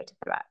as a greater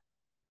threat?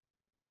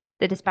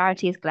 The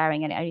disparity is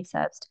glaring, and it only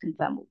serves to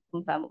confirm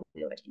what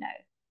we already know,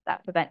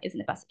 that PREVENT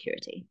isn't about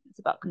security, it's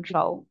about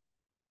control.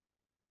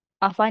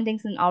 Our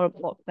findings in our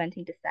report,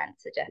 Preventing Dissent,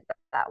 suggest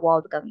that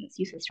while the government's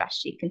useless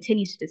strategy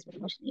continues to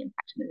disproportionately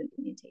impact Muslim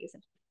communities,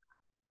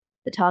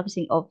 the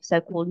targeting of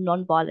so-called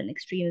non-violent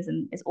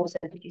extremism is also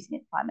producing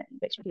a climate in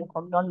which people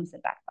from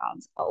non-Muslim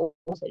backgrounds are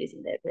also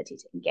losing their ability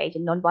to engage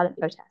in non-violent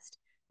protest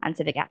and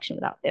civic action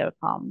without fear of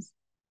harms.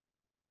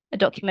 A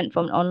document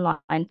from online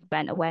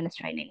PREVENT awareness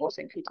training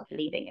also includes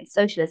believing in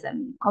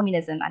socialism,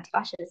 communism,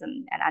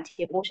 anti-fascism, and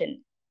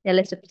anti-abortion in a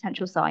list of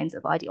potential signs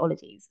of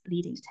ideologies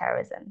leading to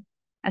terrorism.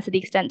 And so the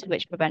extent to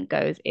which PREVENT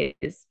goes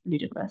is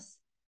ludicrous.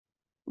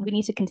 We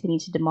need to continue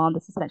to demand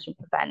the suspension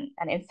of PREVENT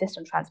and insist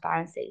on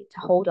transparency to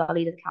hold our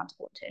leaders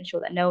accountable, to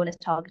ensure that no one is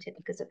targeted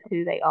because of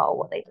who they are or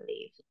what they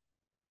believe.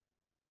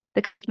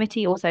 The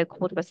committee also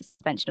called for a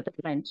suspension of the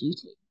PREVENT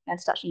duty, and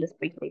to touch on this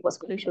briefly, what's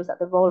crucial is that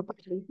the role of the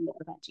police in the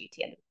PREVENT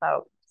duty and the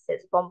referral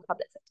practices from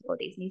public sector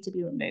bodies need to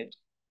be removed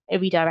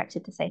and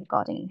redirected to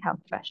safeguarding health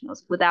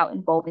professionals without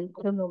involving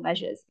criminal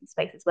measures in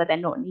spaces where they're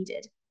not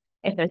needed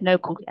if there is no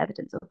concrete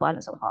evidence of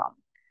violence or harm.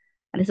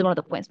 And this is one of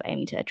the points we're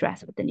aiming to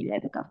address with the new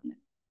Labour government.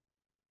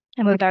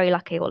 And we're very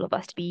lucky, all of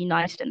us, to be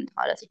united in the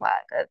tireless work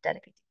of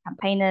dedicated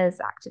campaigners,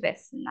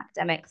 activists, and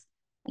academics,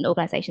 and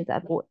organisations that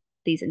have brought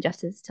these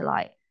injustices to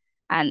light.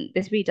 And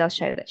this really does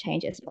show that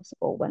change is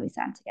possible when we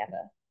stand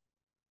together.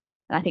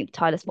 And I think the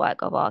tireless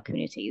work of our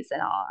communities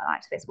and our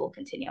activists will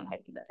continue. I'm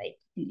hoping that they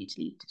continue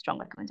to lead to strong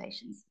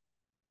recommendations.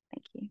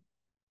 Thank you.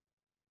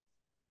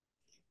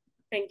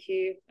 Thank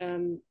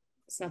you,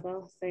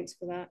 Saba. Thanks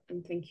for that.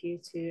 And thank you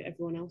to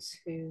everyone else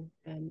who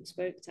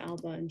spoke, to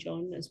Alba and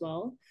John as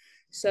well.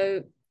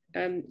 So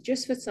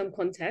just for some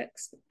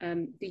context,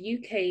 the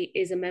UK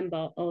is a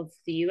member of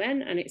the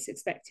UN, and it's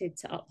expected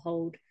to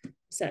uphold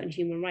certain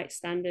human rights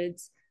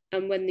standards.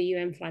 And when the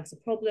UN flags a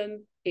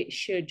problem, it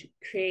should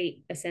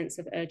create a sense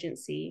of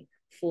urgency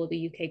for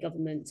the UK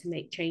government to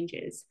make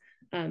changes.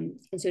 And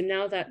so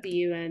now that the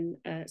UN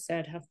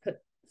said have put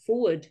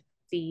forward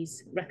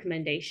these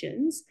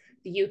recommendations,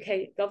 the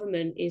UK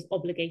government is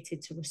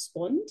obligated to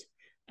respond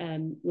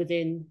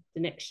within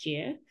the next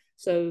year.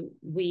 So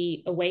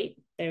we await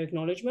their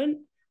acknowledgement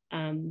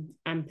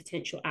and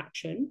potential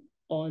action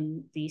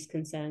on these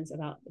concerns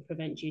about the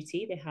PREVENT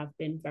duty. They have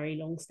been very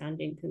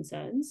long-standing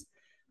concerns.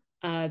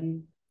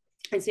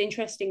 It's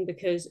interesting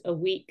because a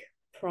week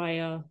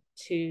prior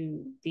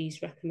to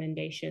these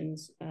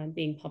recommendations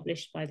being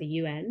published by the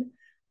UN,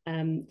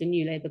 the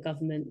new Labour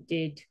government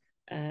did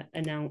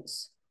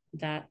announce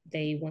that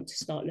they want to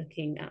start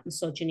looking at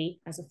misogyny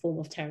as a form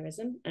of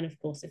terrorism. And of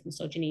course, if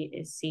misogyny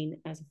is seen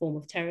as a form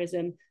of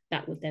terrorism,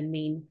 that would then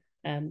mean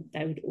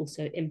that would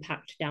also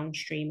impact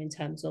downstream in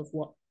terms of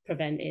what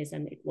PREVENT is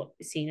and what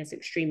is seen as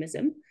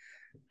extremism.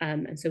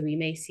 And so we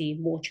may see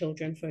more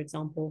children, for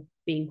example,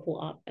 being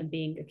caught up and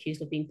being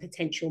accused of being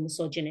potential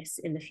misogynists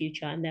in the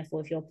future. And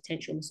therefore, if you're a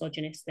potential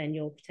misogynist, then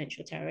you're a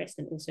potential terrorist,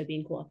 and also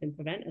being caught up in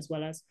PREVENT, as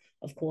well as,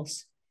 of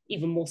course,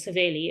 even more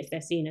severely, if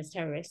they're seen as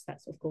terrorists,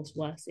 that's of course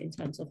worse in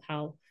terms of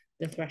how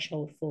the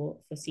threshold for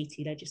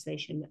CT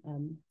legislation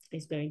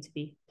is going to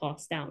be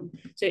passed down.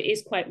 So it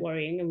is quite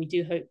worrying, and we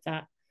do hope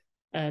that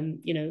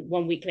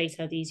 1 week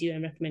later, these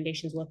UN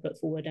recommendations were put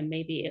forward, and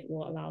maybe it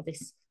will allow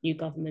this new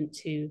government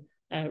to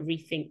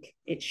rethink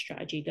its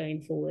strategy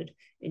going forward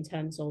in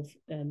terms of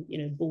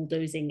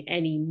bulldozing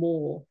any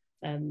more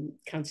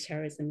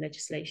counterterrorism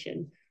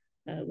legislation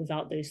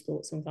without those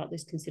thoughts and without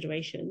those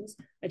considerations.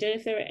 I don't know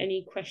if there are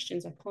any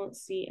questions. I can't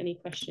see any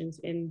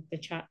questions in the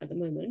chat at the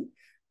moment,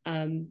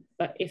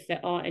 but if there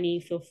are any,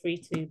 feel free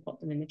to pop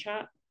them in the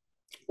chat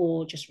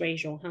or just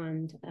raise your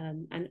hand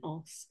and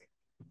ask.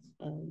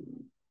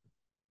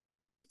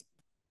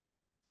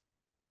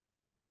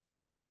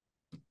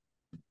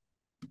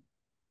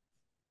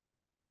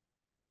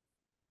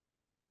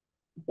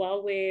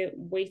 While we're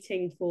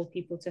waiting for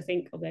people to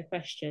think of their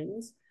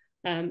questions,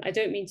 I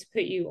don't mean to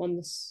put you on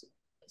this.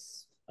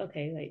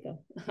 Okay, there you go.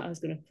 I was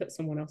going to put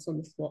someone else on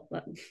the spot,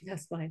 but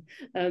that's fine.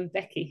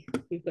 Becky,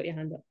 you've got your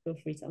hand up. Feel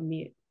free to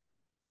unmute.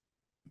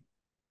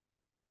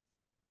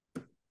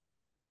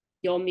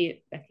 You're on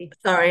mute, Becky.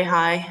 Sorry,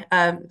 hi.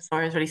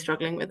 Sorry, I was really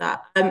struggling with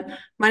that.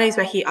 My name's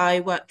Becky.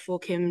 I work for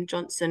Kim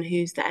Johnson,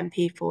 who's the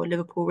MP for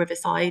Liverpool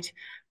Riverside,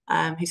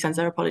 who sends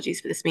her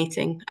apologies for this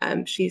meeting.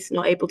 She's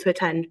not able to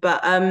attend,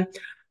 but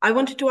I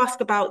wanted to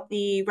ask about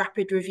the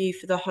rapid review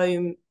for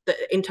the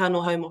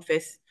internal Home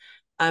Office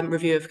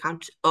review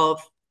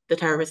of the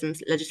terrorism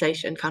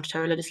legislation,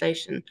 counter-terror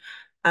legislation,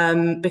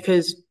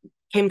 because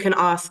Kim can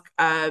ask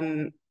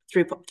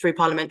through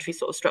parliamentary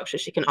sort of structure,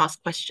 she can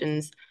ask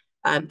questions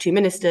to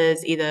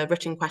ministers, either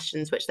written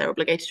questions which they're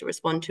obligated to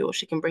respond to, or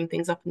she can bring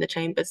things up in the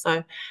chamber.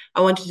 So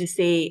I wanted to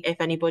see if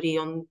anybody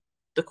on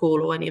the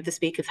call or any of the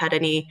speakers had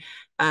any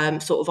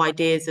sort of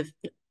ideas of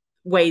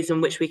ways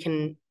in which we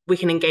can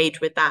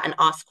engage with that and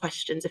ask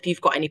questions. If you've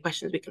got any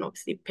questions, we can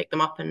obviously pick them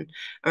up and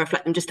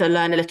reflect them, just to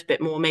learn a little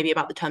bit more, maybe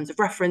about the terms of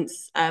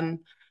reference,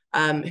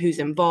 who's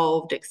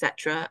involved,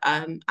 etc.,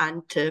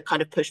 and to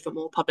kind of push for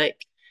more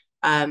public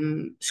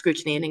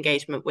scrutiny and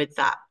engagement with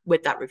that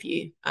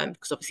review,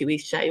 because obviously we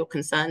share your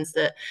concerns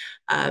that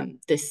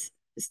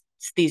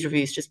these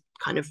reviews just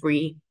kind of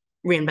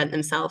reinvent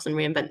themselves and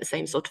reinvent the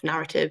same sort of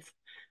narrative.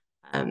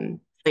 So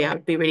yeah,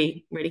 I'd be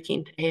really, really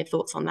keen to hear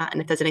thoughts on that,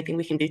 and if there's anything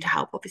we can do to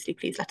help, obviously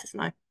please let us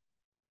know.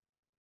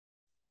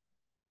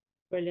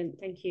 Brilliant,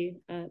 thank you,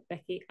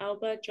 Becky.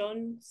 Alba,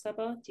 John,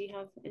 Saba, do you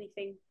have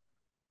anything?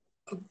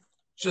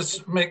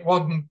 Just make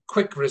one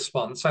quick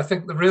response. I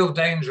think the real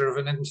danger of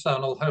an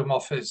internal Home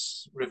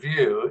Office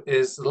review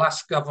is the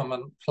last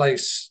government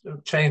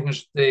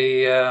changed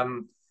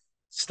the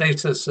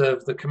status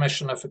of the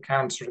Commissioner for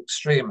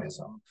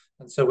Counter-Extremism.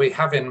 And so we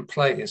have in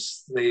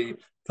place the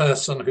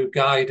person who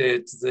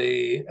guided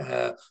the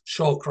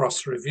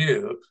Shawcross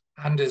review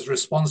and is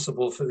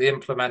responsible for the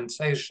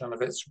implementation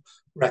of its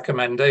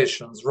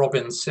recommendations,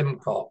 Robin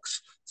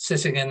Simcox,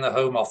 sitting in the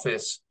Home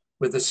Office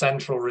with the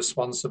central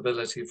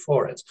responsibility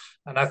for it.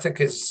 And I think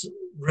it's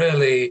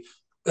really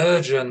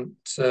urgent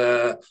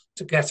to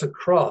get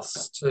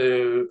across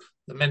to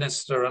the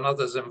minister and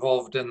others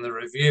involved in the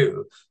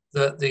review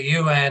that the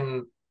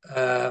UN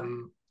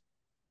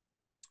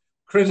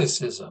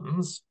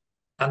criticisms,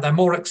 and they're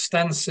more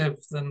extensive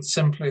than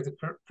simply the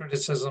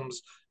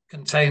criticisms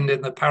contained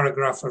in the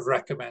paragraph of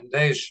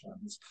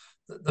recommendations,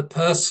 that the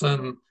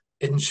person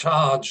in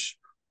charge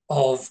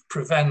of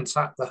PREVENT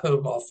at the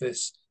Home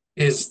Office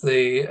is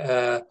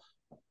the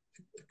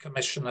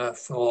Commissioner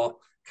for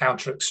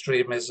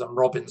Counter-Extremism,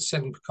 Robin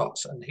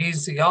Simcox, and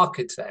he's the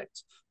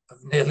architect of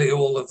nearly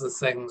all of the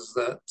things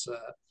that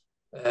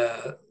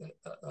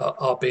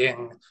are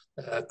being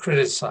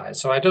criticised.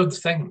 So I don't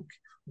think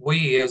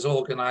we as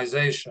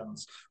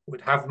organisations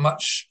would have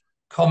much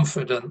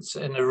confidence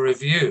in a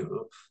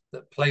review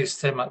that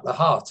placed him at the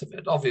heart of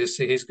it.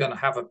 Obviously, he's going to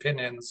have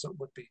opinions that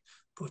would be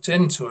put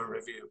into a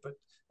review, but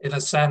in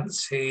a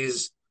sense,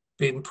 he's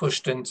been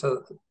pushed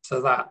into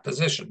that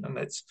position. And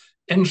it's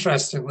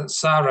interesting that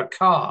Sara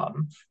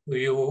Khan,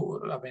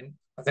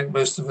 I think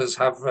most of us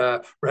have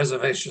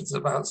reservations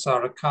about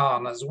Sara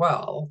Khan as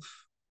well,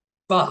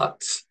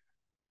 but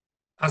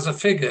as a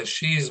figure,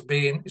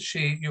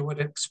 you would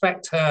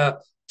expect her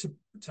to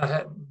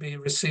be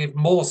received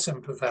more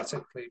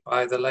sympathetically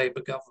by the Labour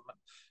government,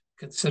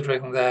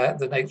 considering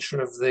the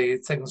nature of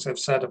the things they've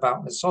said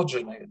about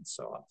misogyny and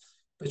so on.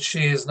 But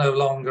she is no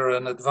longer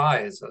an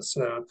advisor,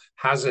 so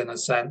has, in a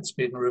sense,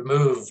 been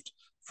removed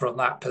from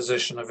that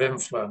position of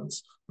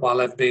influence while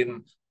they've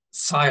been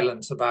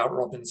silent about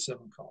Robin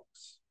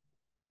Simcox.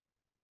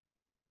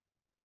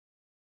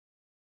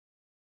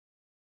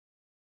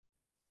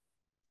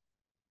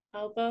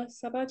 Alba,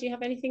 Saba, do you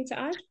have anything to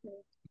add?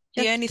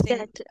 The only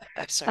thing...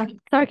 sorry,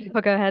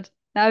 go ahead.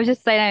 No, I was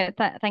just saying,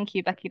 thank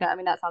you, Becky. That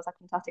sounds like a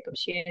fantastic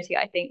opportunity.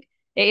 I think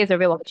it is a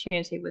real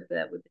opportunity with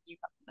the new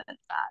government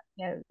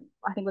that,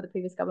 I think with the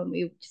previous government,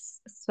 we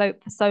just for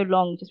so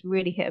long just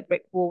really hit a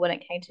brick wall when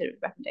it came to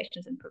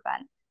recommendations and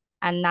PREVENT.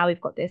 And now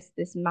we've got this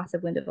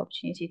massive window of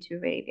opportunity to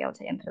really be able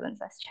to influence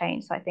this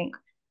change. So I think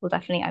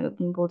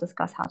we'll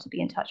discuss how to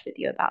be in touch with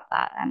you about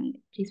that. And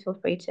please feel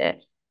free to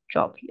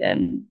drop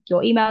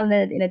your email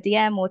in a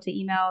DM, or to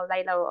email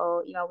Layla,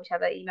 or email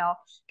whichever email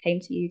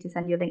came to you to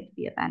send you a link to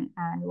the event,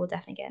 and we'll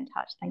definitely get in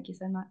touch. Thank you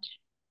so much.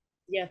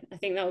 Yeah, I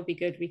think that would be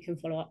good. We can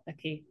follow up,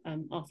 Becky,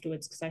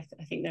 afterwards, because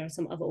I think there are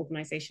some other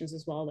organisations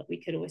as well that we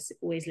could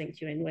always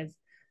link you in with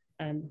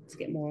to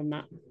get more on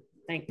that.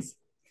 Thanks.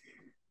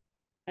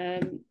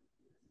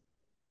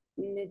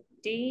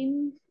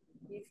 Nadeem,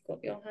 you've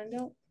got your hand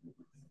up.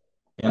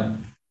 Yeah.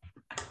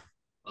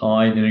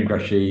 Hi, Nadeem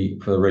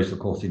Qureshi for the Racial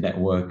Equality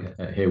Network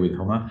here with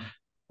Humma.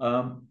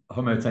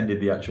 Humma attended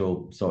the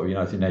actual sort of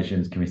United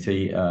Nations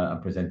committee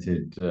and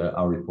presented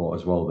our report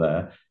as well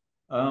there.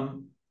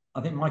 I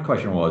think my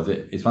question was,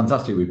 it's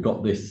fantastic we've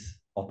got this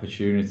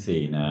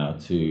opportunity now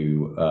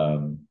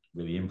to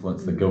really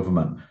influence the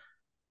government.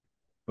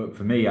 But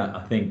for me,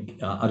 I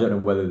think, I don't know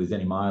whether there's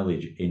any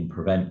mileage in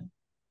PREVENT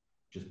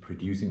just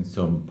producing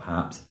some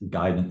perhaps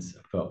guidance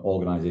for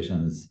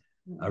organisations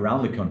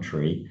around the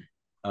country,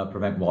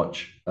 PREVENT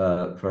Watch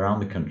for around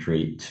the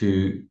country,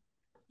 to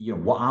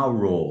defining what our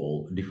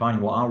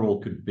role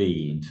could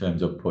be in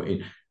terms of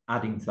putting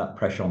adding to that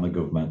pressure on the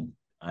government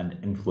and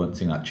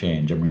influencing that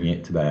change and bringing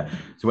it to bear.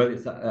 So whether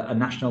it's at a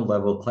national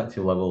level,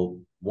 collective level,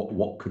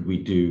 what could we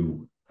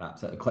do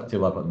perhaps at a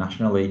collective level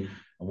nationally,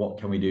 and what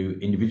can we do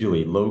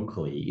individually,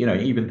 locally? You know,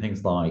 even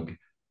things like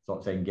sort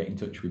of saying get in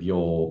touch with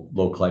your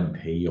local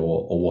MP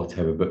or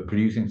whatever, but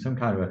producing some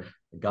kind of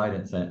a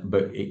guidance.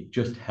 But it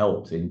just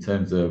helps in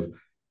terms of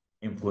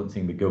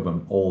influencing the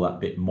government all that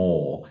bit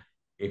more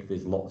if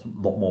there's lot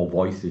more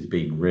voices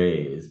being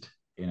raised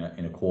in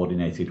a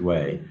coordinated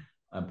way,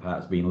 and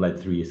perhaps being led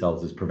through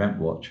yourselves as Prevent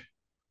Watch.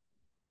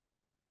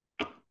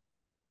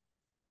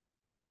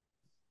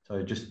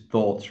 So just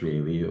thoughts,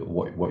 really,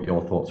 what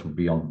your thoughts would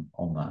be on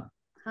that.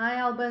 Hi,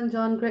 Alba and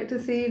John. Great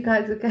to see you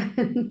guys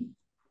again.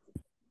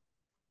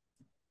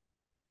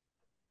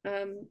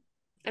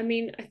 I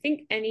mean, I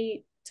think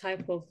any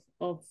type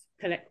of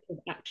collective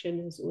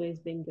action has always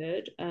been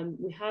good.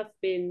 We have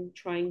been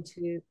trying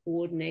to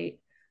coordinate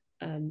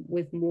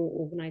with more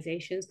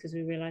organizations because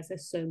we realize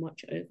there's so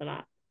much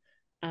overlap.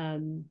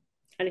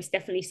 And it's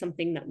definitely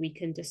something that we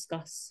can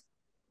discuss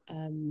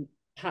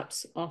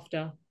perhaps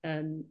after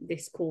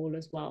this call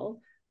as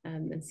well,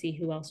 and see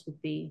who else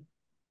would be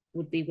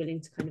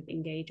willing to kind of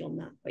engage on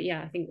that. But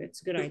yeah, I think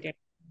it's a good idea.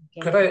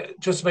 Could I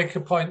just make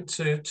a point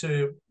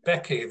to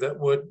Becky that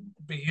would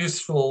be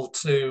useful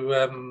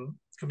to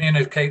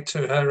communicate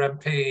to her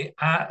MP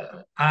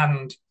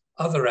and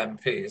other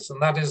MPs,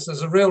 and that is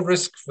there's a real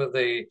risk for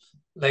the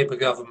Labour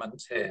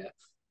government here.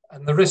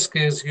 And the risk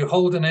is you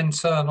hold an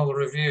internal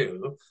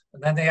review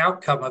and then the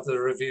outcome of the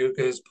review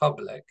goes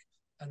public.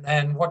 And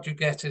then what you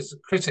get is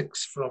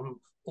critics from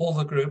all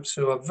the groups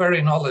who are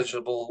very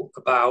knowledgeable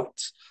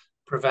about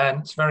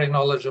Prevent, very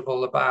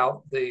knowledgeable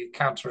about the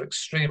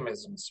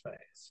counter-extremism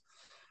space.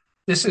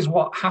 This is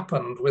what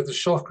happened with the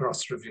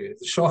Shawcross review.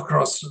 The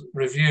Shawcross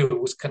review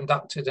was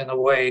conducted in a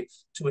way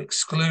to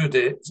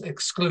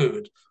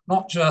exclude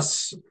not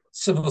just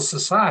civil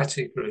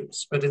society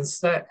groups, but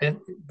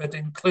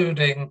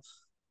including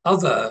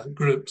other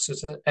groups,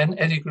 and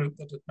any group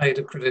that had made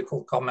a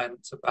critical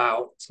comment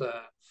about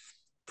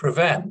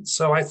Prevent.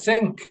 So I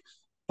think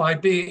by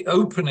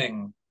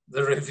opening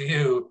the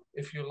review,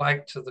 if you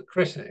like, to the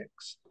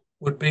critics,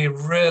 would be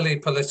really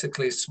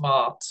politically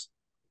smart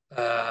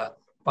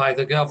by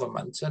the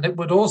government. And it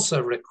would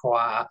also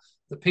require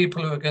the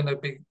people who are going to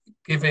be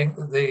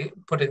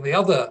putting the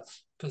other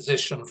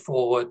position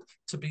forward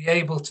to be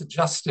able to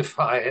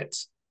justify it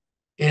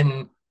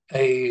in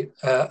a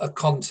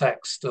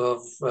context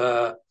of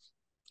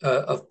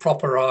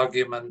proper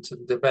argument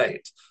and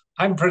debate.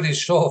 I'm pretty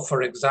sure,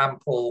 for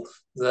example,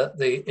 that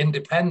the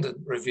independent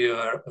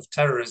reviewer of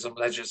terrorism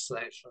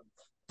legislation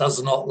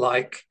does not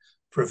like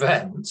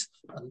Prevent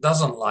and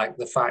doesn't like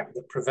the fact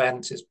that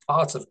Prevent is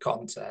part of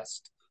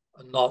Contest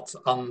and not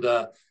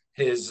under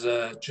his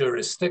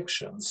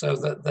jurisdiction. So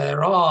that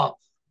there are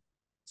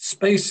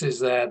spaces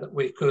there that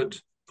we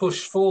could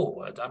push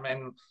forward. I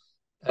mean,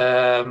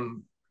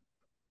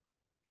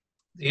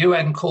 the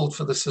UN called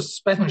for the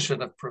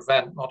suspension of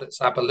Prevent, not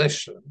its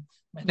abolition.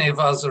 Many of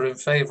us are in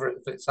favor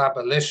of its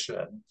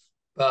abolition,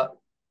 but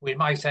we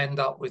might end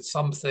up with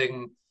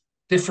something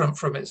different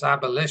from its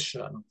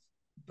abolition,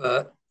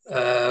 but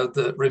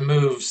that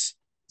removes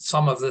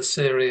some of the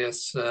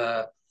serious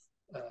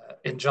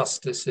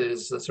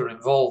injustices that are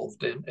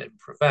involved in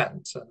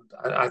Prevent.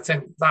 And I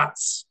think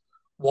that's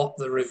what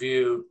the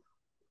review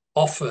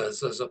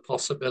offers as a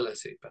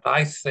possibility. But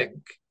I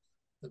think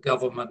the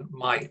government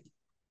might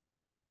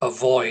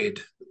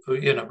avoid,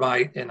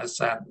 might in a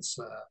sense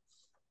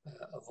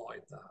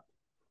avoid that,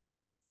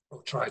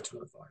 or try to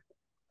avoid it.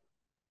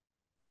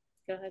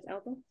 Go ahead,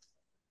 Alba.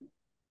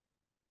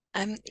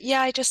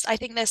 Yeah, I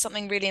think there's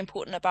something really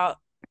important about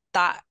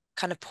that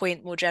kind of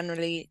point more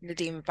generally,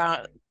 Nadeem,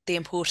 about the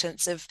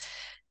importance of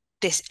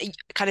this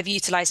kind of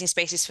utilizing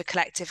spaces for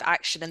collective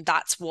action, and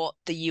that's what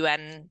the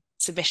UN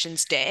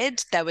submissions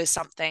did. There was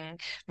something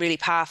really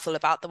powerful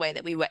about the way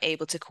that we were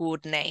able to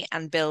coordinate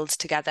and build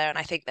together. And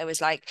I think there was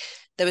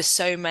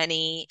so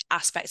many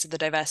aspects of the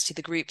diversity of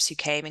the groups who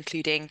came,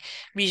 including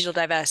regional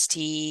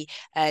diversity,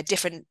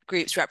 different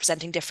groups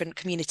representing different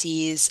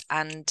communities.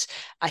 And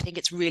I think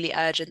it's really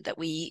urgent that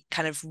we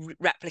kind of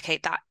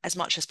replicate that as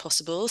much as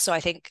possible. So I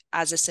think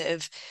as a sort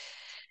of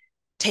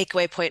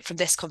takeaway point from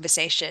this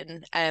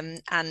conversation,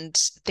 and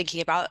thinking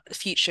about the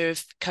future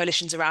of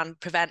coalitions around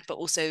Prevent, but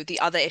also the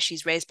other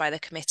issues raised by the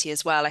committee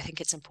as well, I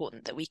think it's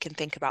important that we can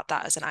think about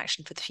that as an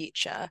action for the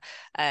future,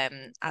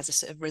 as a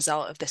sort of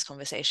result of this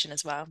conversation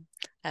as well.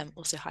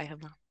 Also, hi,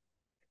 Homa.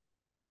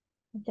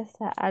 Just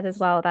to add as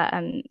well that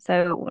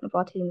so one of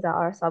our teams at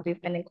RSL, we've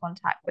been in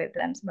contact with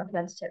some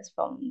representatives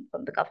from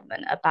the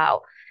government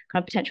about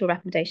kind of potential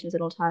recommendations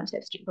and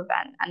alternatives to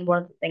Prevent. And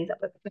one of the things that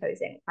we're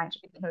trying to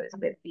propose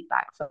with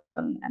feedback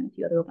from a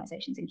few other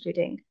organisations,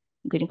 including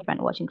Prevent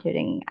Watch,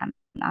 including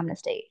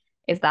Amnesty,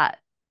 is that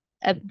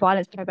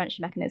violence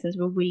prevention mechanisms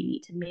will really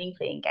need to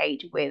meaningfully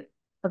engage with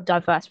a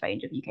diverse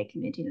range of UK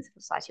community and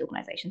civil society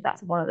organisations.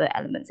 That's one of the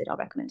elements in our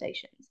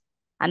recommendations.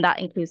 And that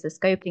includes the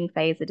scoping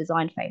phase, the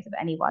design phase of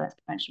any violence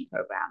prevention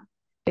programme.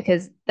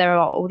 because there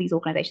are all these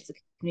organisations and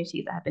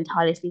communities that have been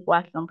tirelessly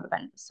working on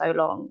Prevent for so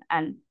long,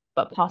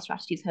 but past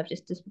strategies have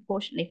just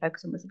disproportionately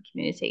focused on Muslim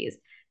communities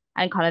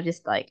and kind of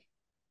just like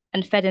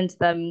and fed into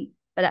them,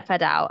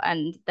 fed out,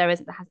 and there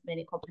hasn't been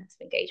any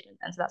comprehensive engagement,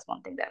 and so that's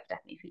one thing that I'm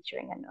definitely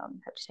featuring and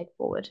hope to take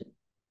forward.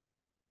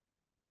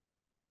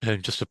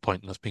 Just a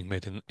point that's being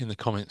made in the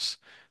comments,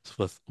 it's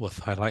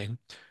worth highlighting.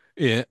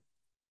 It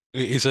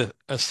is a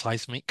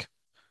seismic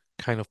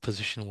kind of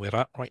position we're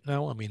at right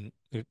now. I mean,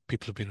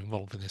 people have been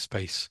involved in this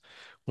space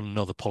will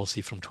know the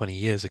policy from 20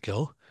 years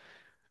ago,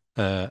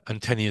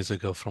 and 10 years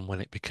ago from when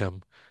it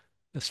became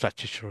a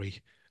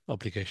statutory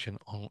obligation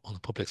on the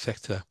public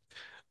sector.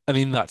 And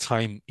in that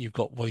time, you've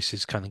got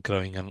voices kind of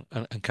growing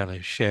and kind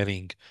of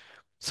sharing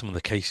some of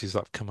the cases that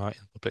have come out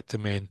in the public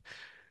domain.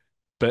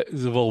 But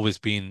there've always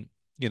been,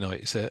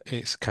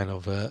 it's kind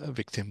of a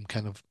victim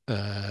kind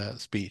of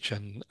speech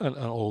and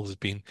always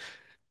been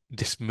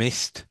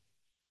dismissed.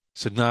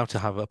 So now to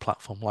have a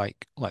platform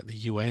like the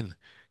UN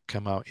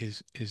come out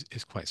is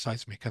quite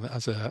seismic. And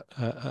as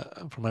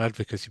from an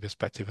advocacy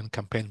perspective and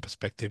campaign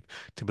perspective,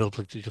 to be able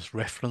to just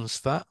reference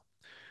that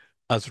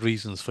as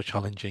reasons for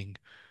challenging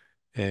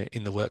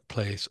in the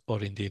workplace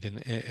or indeed in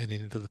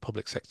the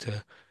public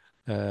sector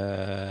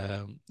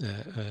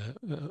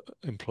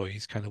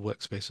employees kind of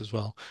workspace as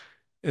well,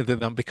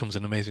 that becomes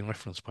an amazing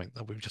reference point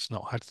that we've just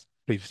not had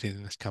previously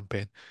in this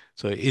campaign.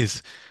 So it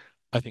is,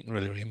 I think,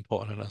 really, really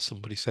important. And as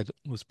somebody said,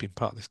 was being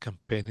part of this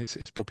campaign, it's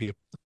probably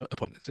a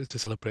point to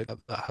celebrate that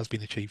has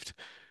been achieved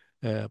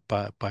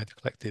by the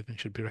collective and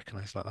should be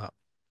recognised like that.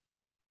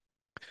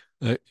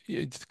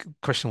 The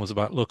question was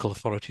about local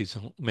authorities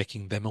and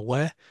making them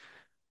aware,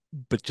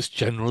 but just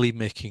generally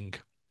making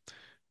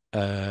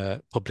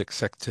public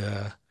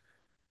sector,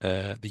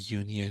 the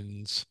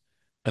unions,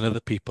 and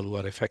other people who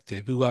are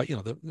effective, who are,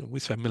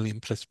 we say 1 million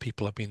plus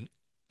people have been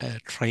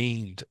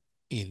trained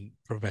in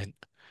Prevent,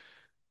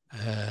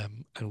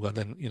 and will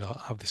then,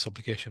 have this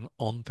obligation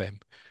on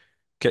them,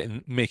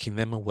 making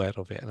them aware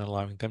of it and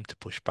allowing them to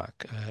push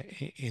back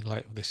in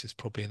light of this is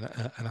probably an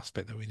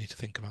aspect that we need to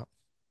think about.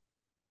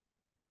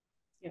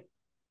 Yeah.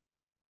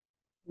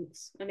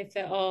 Thanks. And if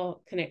there are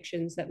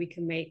connections that we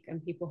can make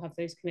and people have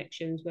those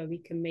connections where we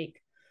can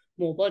make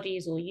more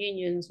bodies or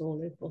unions or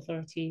local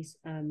authorities,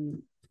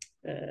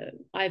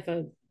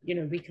 either,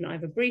 we can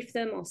either brief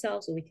them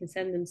ourselves or we can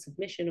send them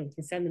submission or we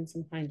can send them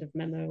some kind of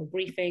memo or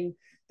briefing,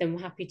 then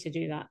we're happy to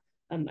do that.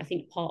 I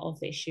think part of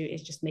the issue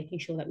is just making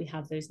sure that we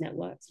have those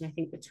networks. And I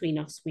think between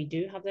us, we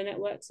do have the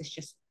networks. It's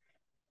just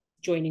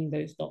joining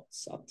those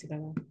dots up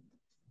together.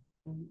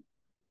 Are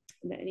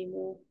there any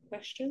more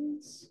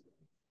questions?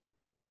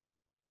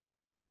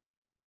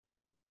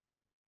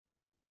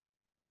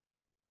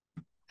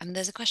 And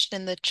there's a question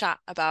in the chat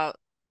about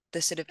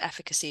the sort of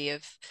efficacy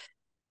of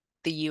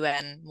the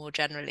UN more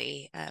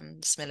generally,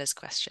 Smilla's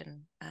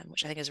question,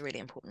 which I think is a really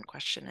important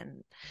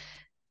question.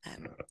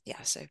 And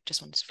yeah, so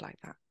just wanted to flag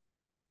that.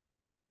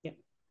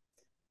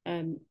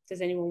 Yeah.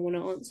 Does anyone want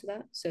to answer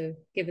that? So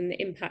given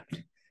the impact,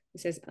 it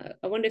says,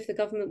 I wonder if the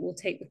government will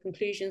take the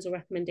conclusions or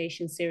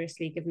recommendations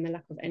seriously, given the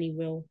lack of any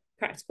real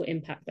practical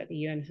impact that the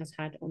UN has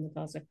had on the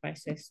Gaza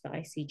crisis. The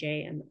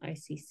ICJ and the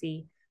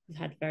ICC have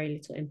had very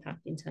little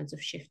impact in terms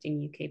of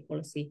shifting UK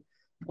policy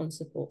on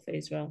support for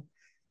Israel.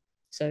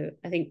 So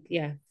I think,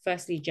 yeah,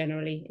 firstly,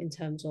 generally, in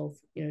terms of,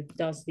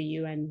 does the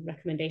UN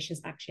recommendations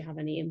actually have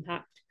any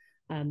impact?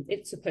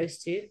 It's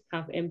supposed to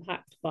have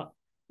impact, but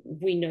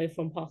we know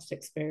from past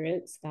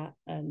experience that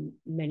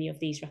many of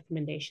these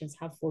recommendations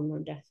have fallen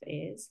on deaf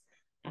ears.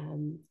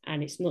 And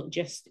it's not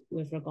just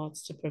with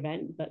regards to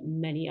Prevent, but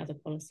many other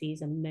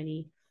policies and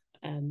many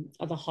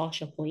other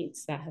harsher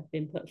points that have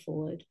been put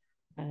forward,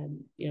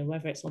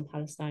 whether it's on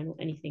Palestine or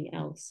anything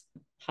else,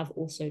 have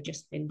also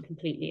just been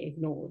completely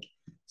ignored.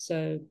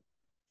 So,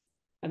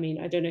 I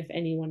mean, I don't know if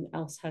anyone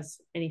else has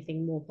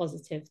anything more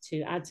positive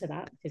to add to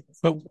that.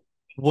 Well,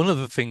 one of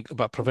the things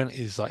about Prevent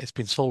is that it's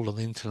been sold on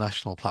the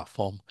international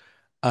platform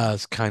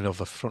as kind of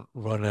a front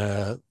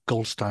runner,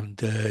 gold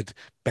standard,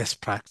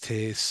 best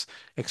practice,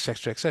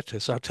 etc., etc.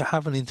 So to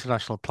have an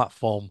international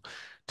platform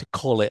to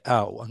call it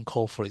out and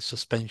call for its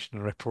suspension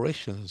and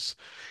reparations,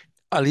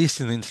 at least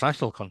in the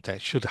international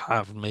context, should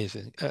have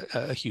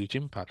a huge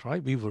impact,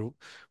 right? We've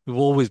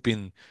always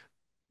been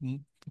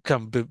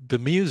kind of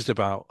bemused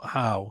about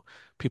how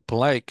people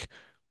like,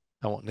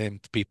 I won't name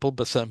people,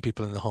 but certain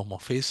people in the Home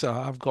Office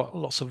have got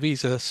lots of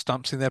visa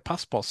stamps in their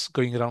passports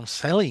going around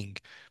selling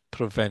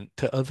Prevent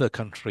to other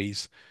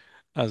countries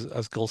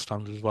as gold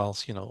standard,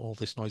 whilst all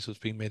this noise was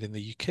being made in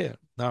the UK.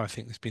 Now I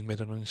think it's been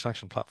made on an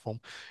international platform.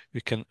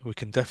 We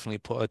can definitely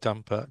put a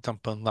damper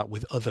on that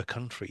with other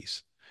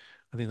countries.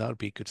 I think that would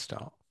be a good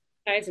start.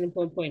 That is an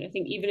important point. I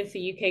think even if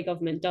the UK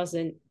government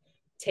doesn't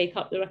take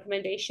up the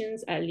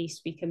recommendations, at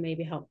least we can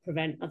maybe help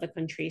prevent other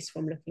countries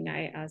from looking at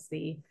it as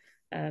the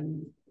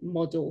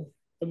model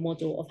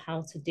of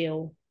how to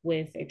deal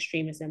with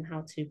extremism,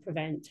 how to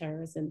prevent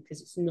terrorism,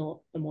 because it's not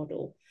a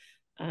model.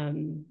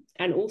 And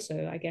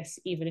also, I guess,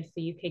 even if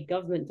the UK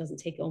government doesn't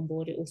take it on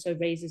board, it also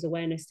raises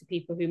awareness to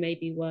people who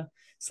maybe were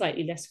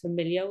slightly less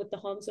familiar with the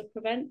harms of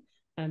Prevent.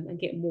 and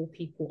get more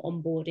people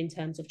on board in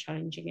terms of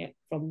challenging it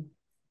from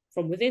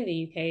within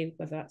the UK,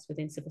 whether that's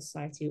within civil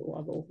society or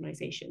other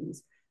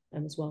organisations,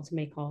 as well, to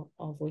make our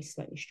voice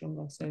slightly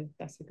stronger. So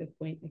that's a good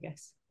point, I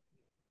guess.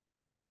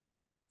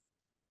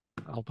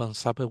 Alba and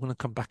Saba want to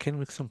come back in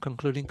with some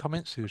concluding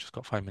comments. We've just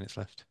got 5 minutes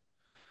left.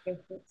 Go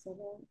for it,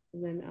 Saba,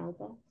 and then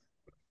Alba.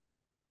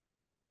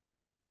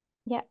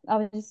 Yeah, I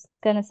was just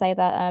going to say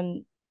that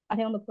I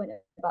think on the point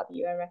about the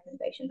UN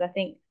recommendations, I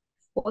think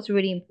what's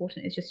really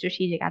important is just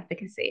strategic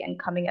advocacy and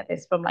coming at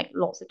this from like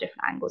lots of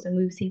different angles. And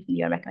we've seen from the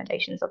UN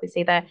recommendations,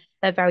 obviously they're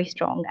very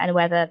strong, and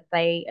whether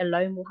they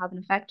alone will have an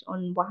effect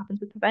on what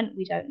happens with Prevent,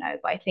 we don't know.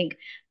 But I think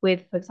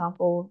with, for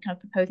example, kind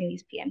of proposing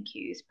these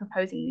PMQs,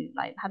 proposing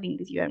like having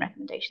these UN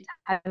recommendations,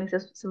 having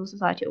civil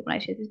society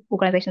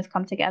organizations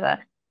come together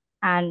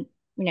and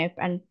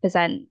and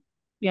present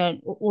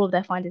all of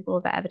their findings, all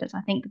of their evidence.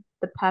 I think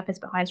the purpose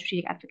behind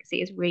strategic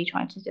advocacy is really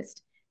trying to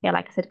just,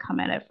 like I said, come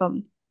at it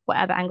from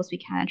whatever angles we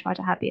can and try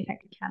to have the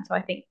effect we can. So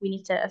I think we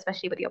need to,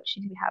 especially with the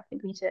opportunity we have, I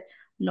think we need to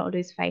not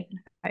lose faith and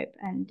hope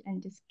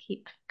and just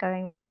keep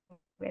going.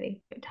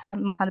 Really,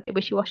 I'm kind of a bit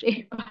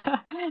wishy-washy. I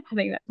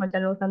think that's my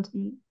general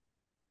sentiment.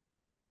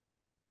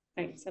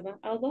 Thanks,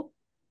 Alba.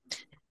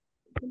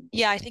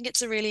 Yeah, I think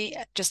it's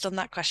just on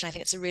that question, I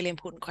think it's a really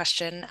important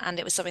question. And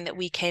it was something that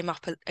we came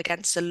up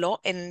against a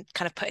lot in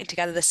kind of putting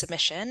together the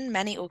submission.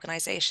 Many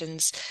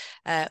organisations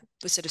were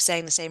sort of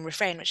saying the same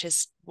refrain, which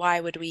is,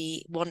 why would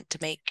we want to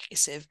make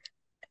sort of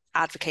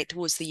advocate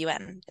towards the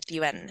UN if the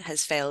UN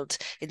has failed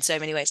in so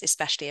many ways,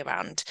 especially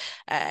around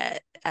the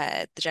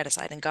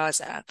genocide in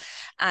Gaza?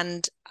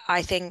 And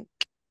I think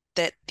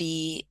that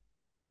the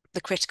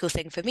critical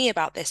thing for me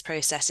about this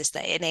process is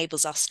that it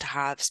enables us to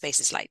have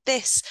spaces like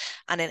this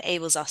and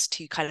enables us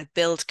to kind of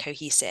build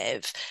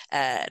cohesive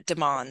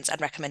demands and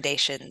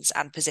recommendations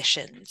and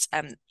positions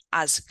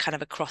as kind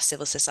of a cross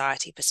civil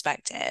society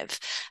perspective,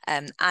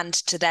 and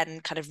to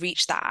then kind of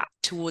reach that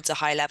towards a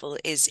high level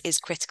is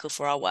critical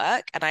for our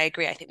work. And I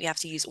agree, I think we have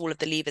to use all of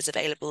the levers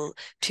available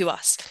to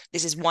us.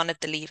 This is one of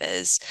the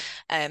levers.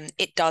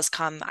 It does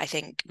come, I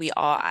think we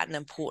are at an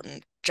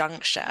important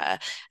juncture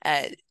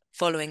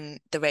following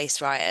the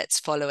race riots,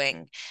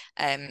 following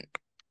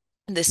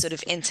the sort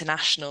of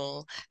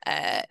international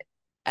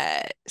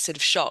sort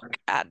of shock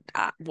at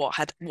what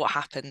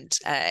happened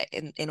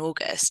in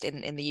August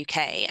in the UK,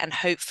 and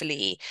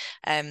hopefully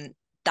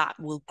that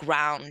will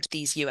ground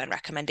these UN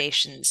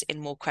recommendations in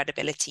more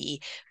credibility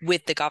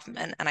with the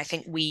government. And I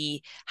think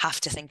we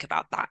have to think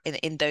about that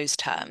in those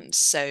terms.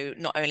 So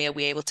not only are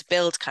we able to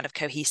build kind of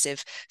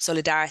cohesive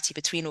solidarity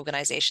between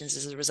organizations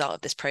as a result of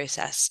this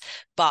process,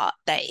 but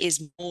there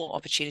is more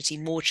opportunity,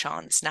 more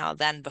chance now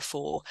than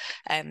before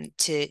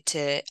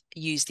to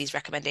use these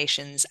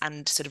recommendations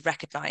and sort of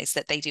recognize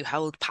that they do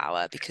hold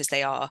power, because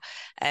they are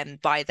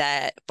by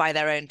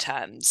their own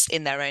terms,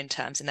 in their own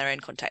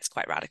context,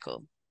 quite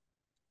radical.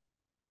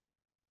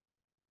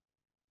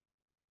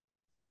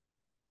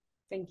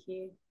 Thank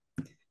you.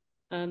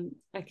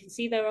 I can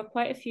see there are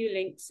quite a few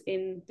links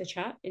in the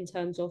chat in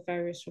terms of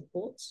various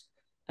reports,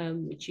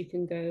 which you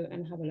can go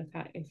and have a look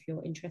at if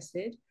you're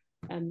interested.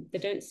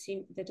 There doesn't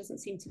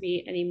seem to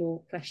be any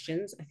more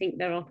questions. I think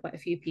there are quite a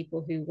few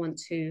people who want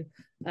to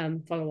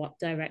follow up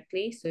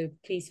directly, so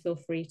please feel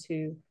free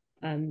to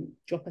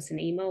drop us an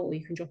email, or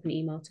you can drop an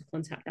email to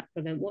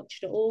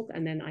contact@preventwatch.org,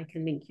 and then I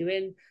can link you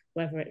in,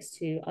 whether it's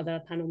to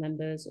other panel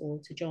members or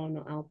to John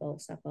or Alba or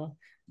Saba,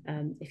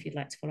 if you'd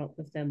like to follow up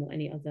with them or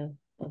any other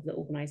of the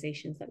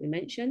organisations that we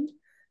mentioned.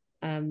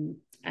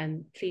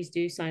 And please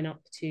do sign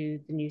up to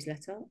the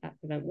newsletter at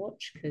Prevent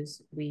Watch,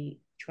 because we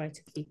try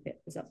to keep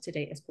it as up to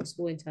date as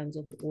possible in terms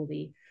of all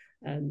the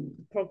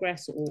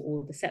progress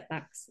or the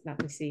setbacks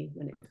that we see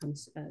when it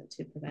comes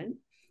to Prevent.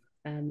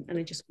 And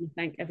I just want to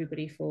thank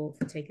everybody for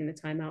taking the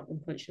time out.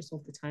 I'm conscious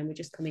of the time. We're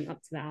just coming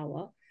up to the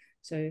hour.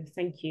 So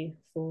thank you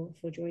for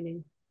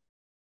joining.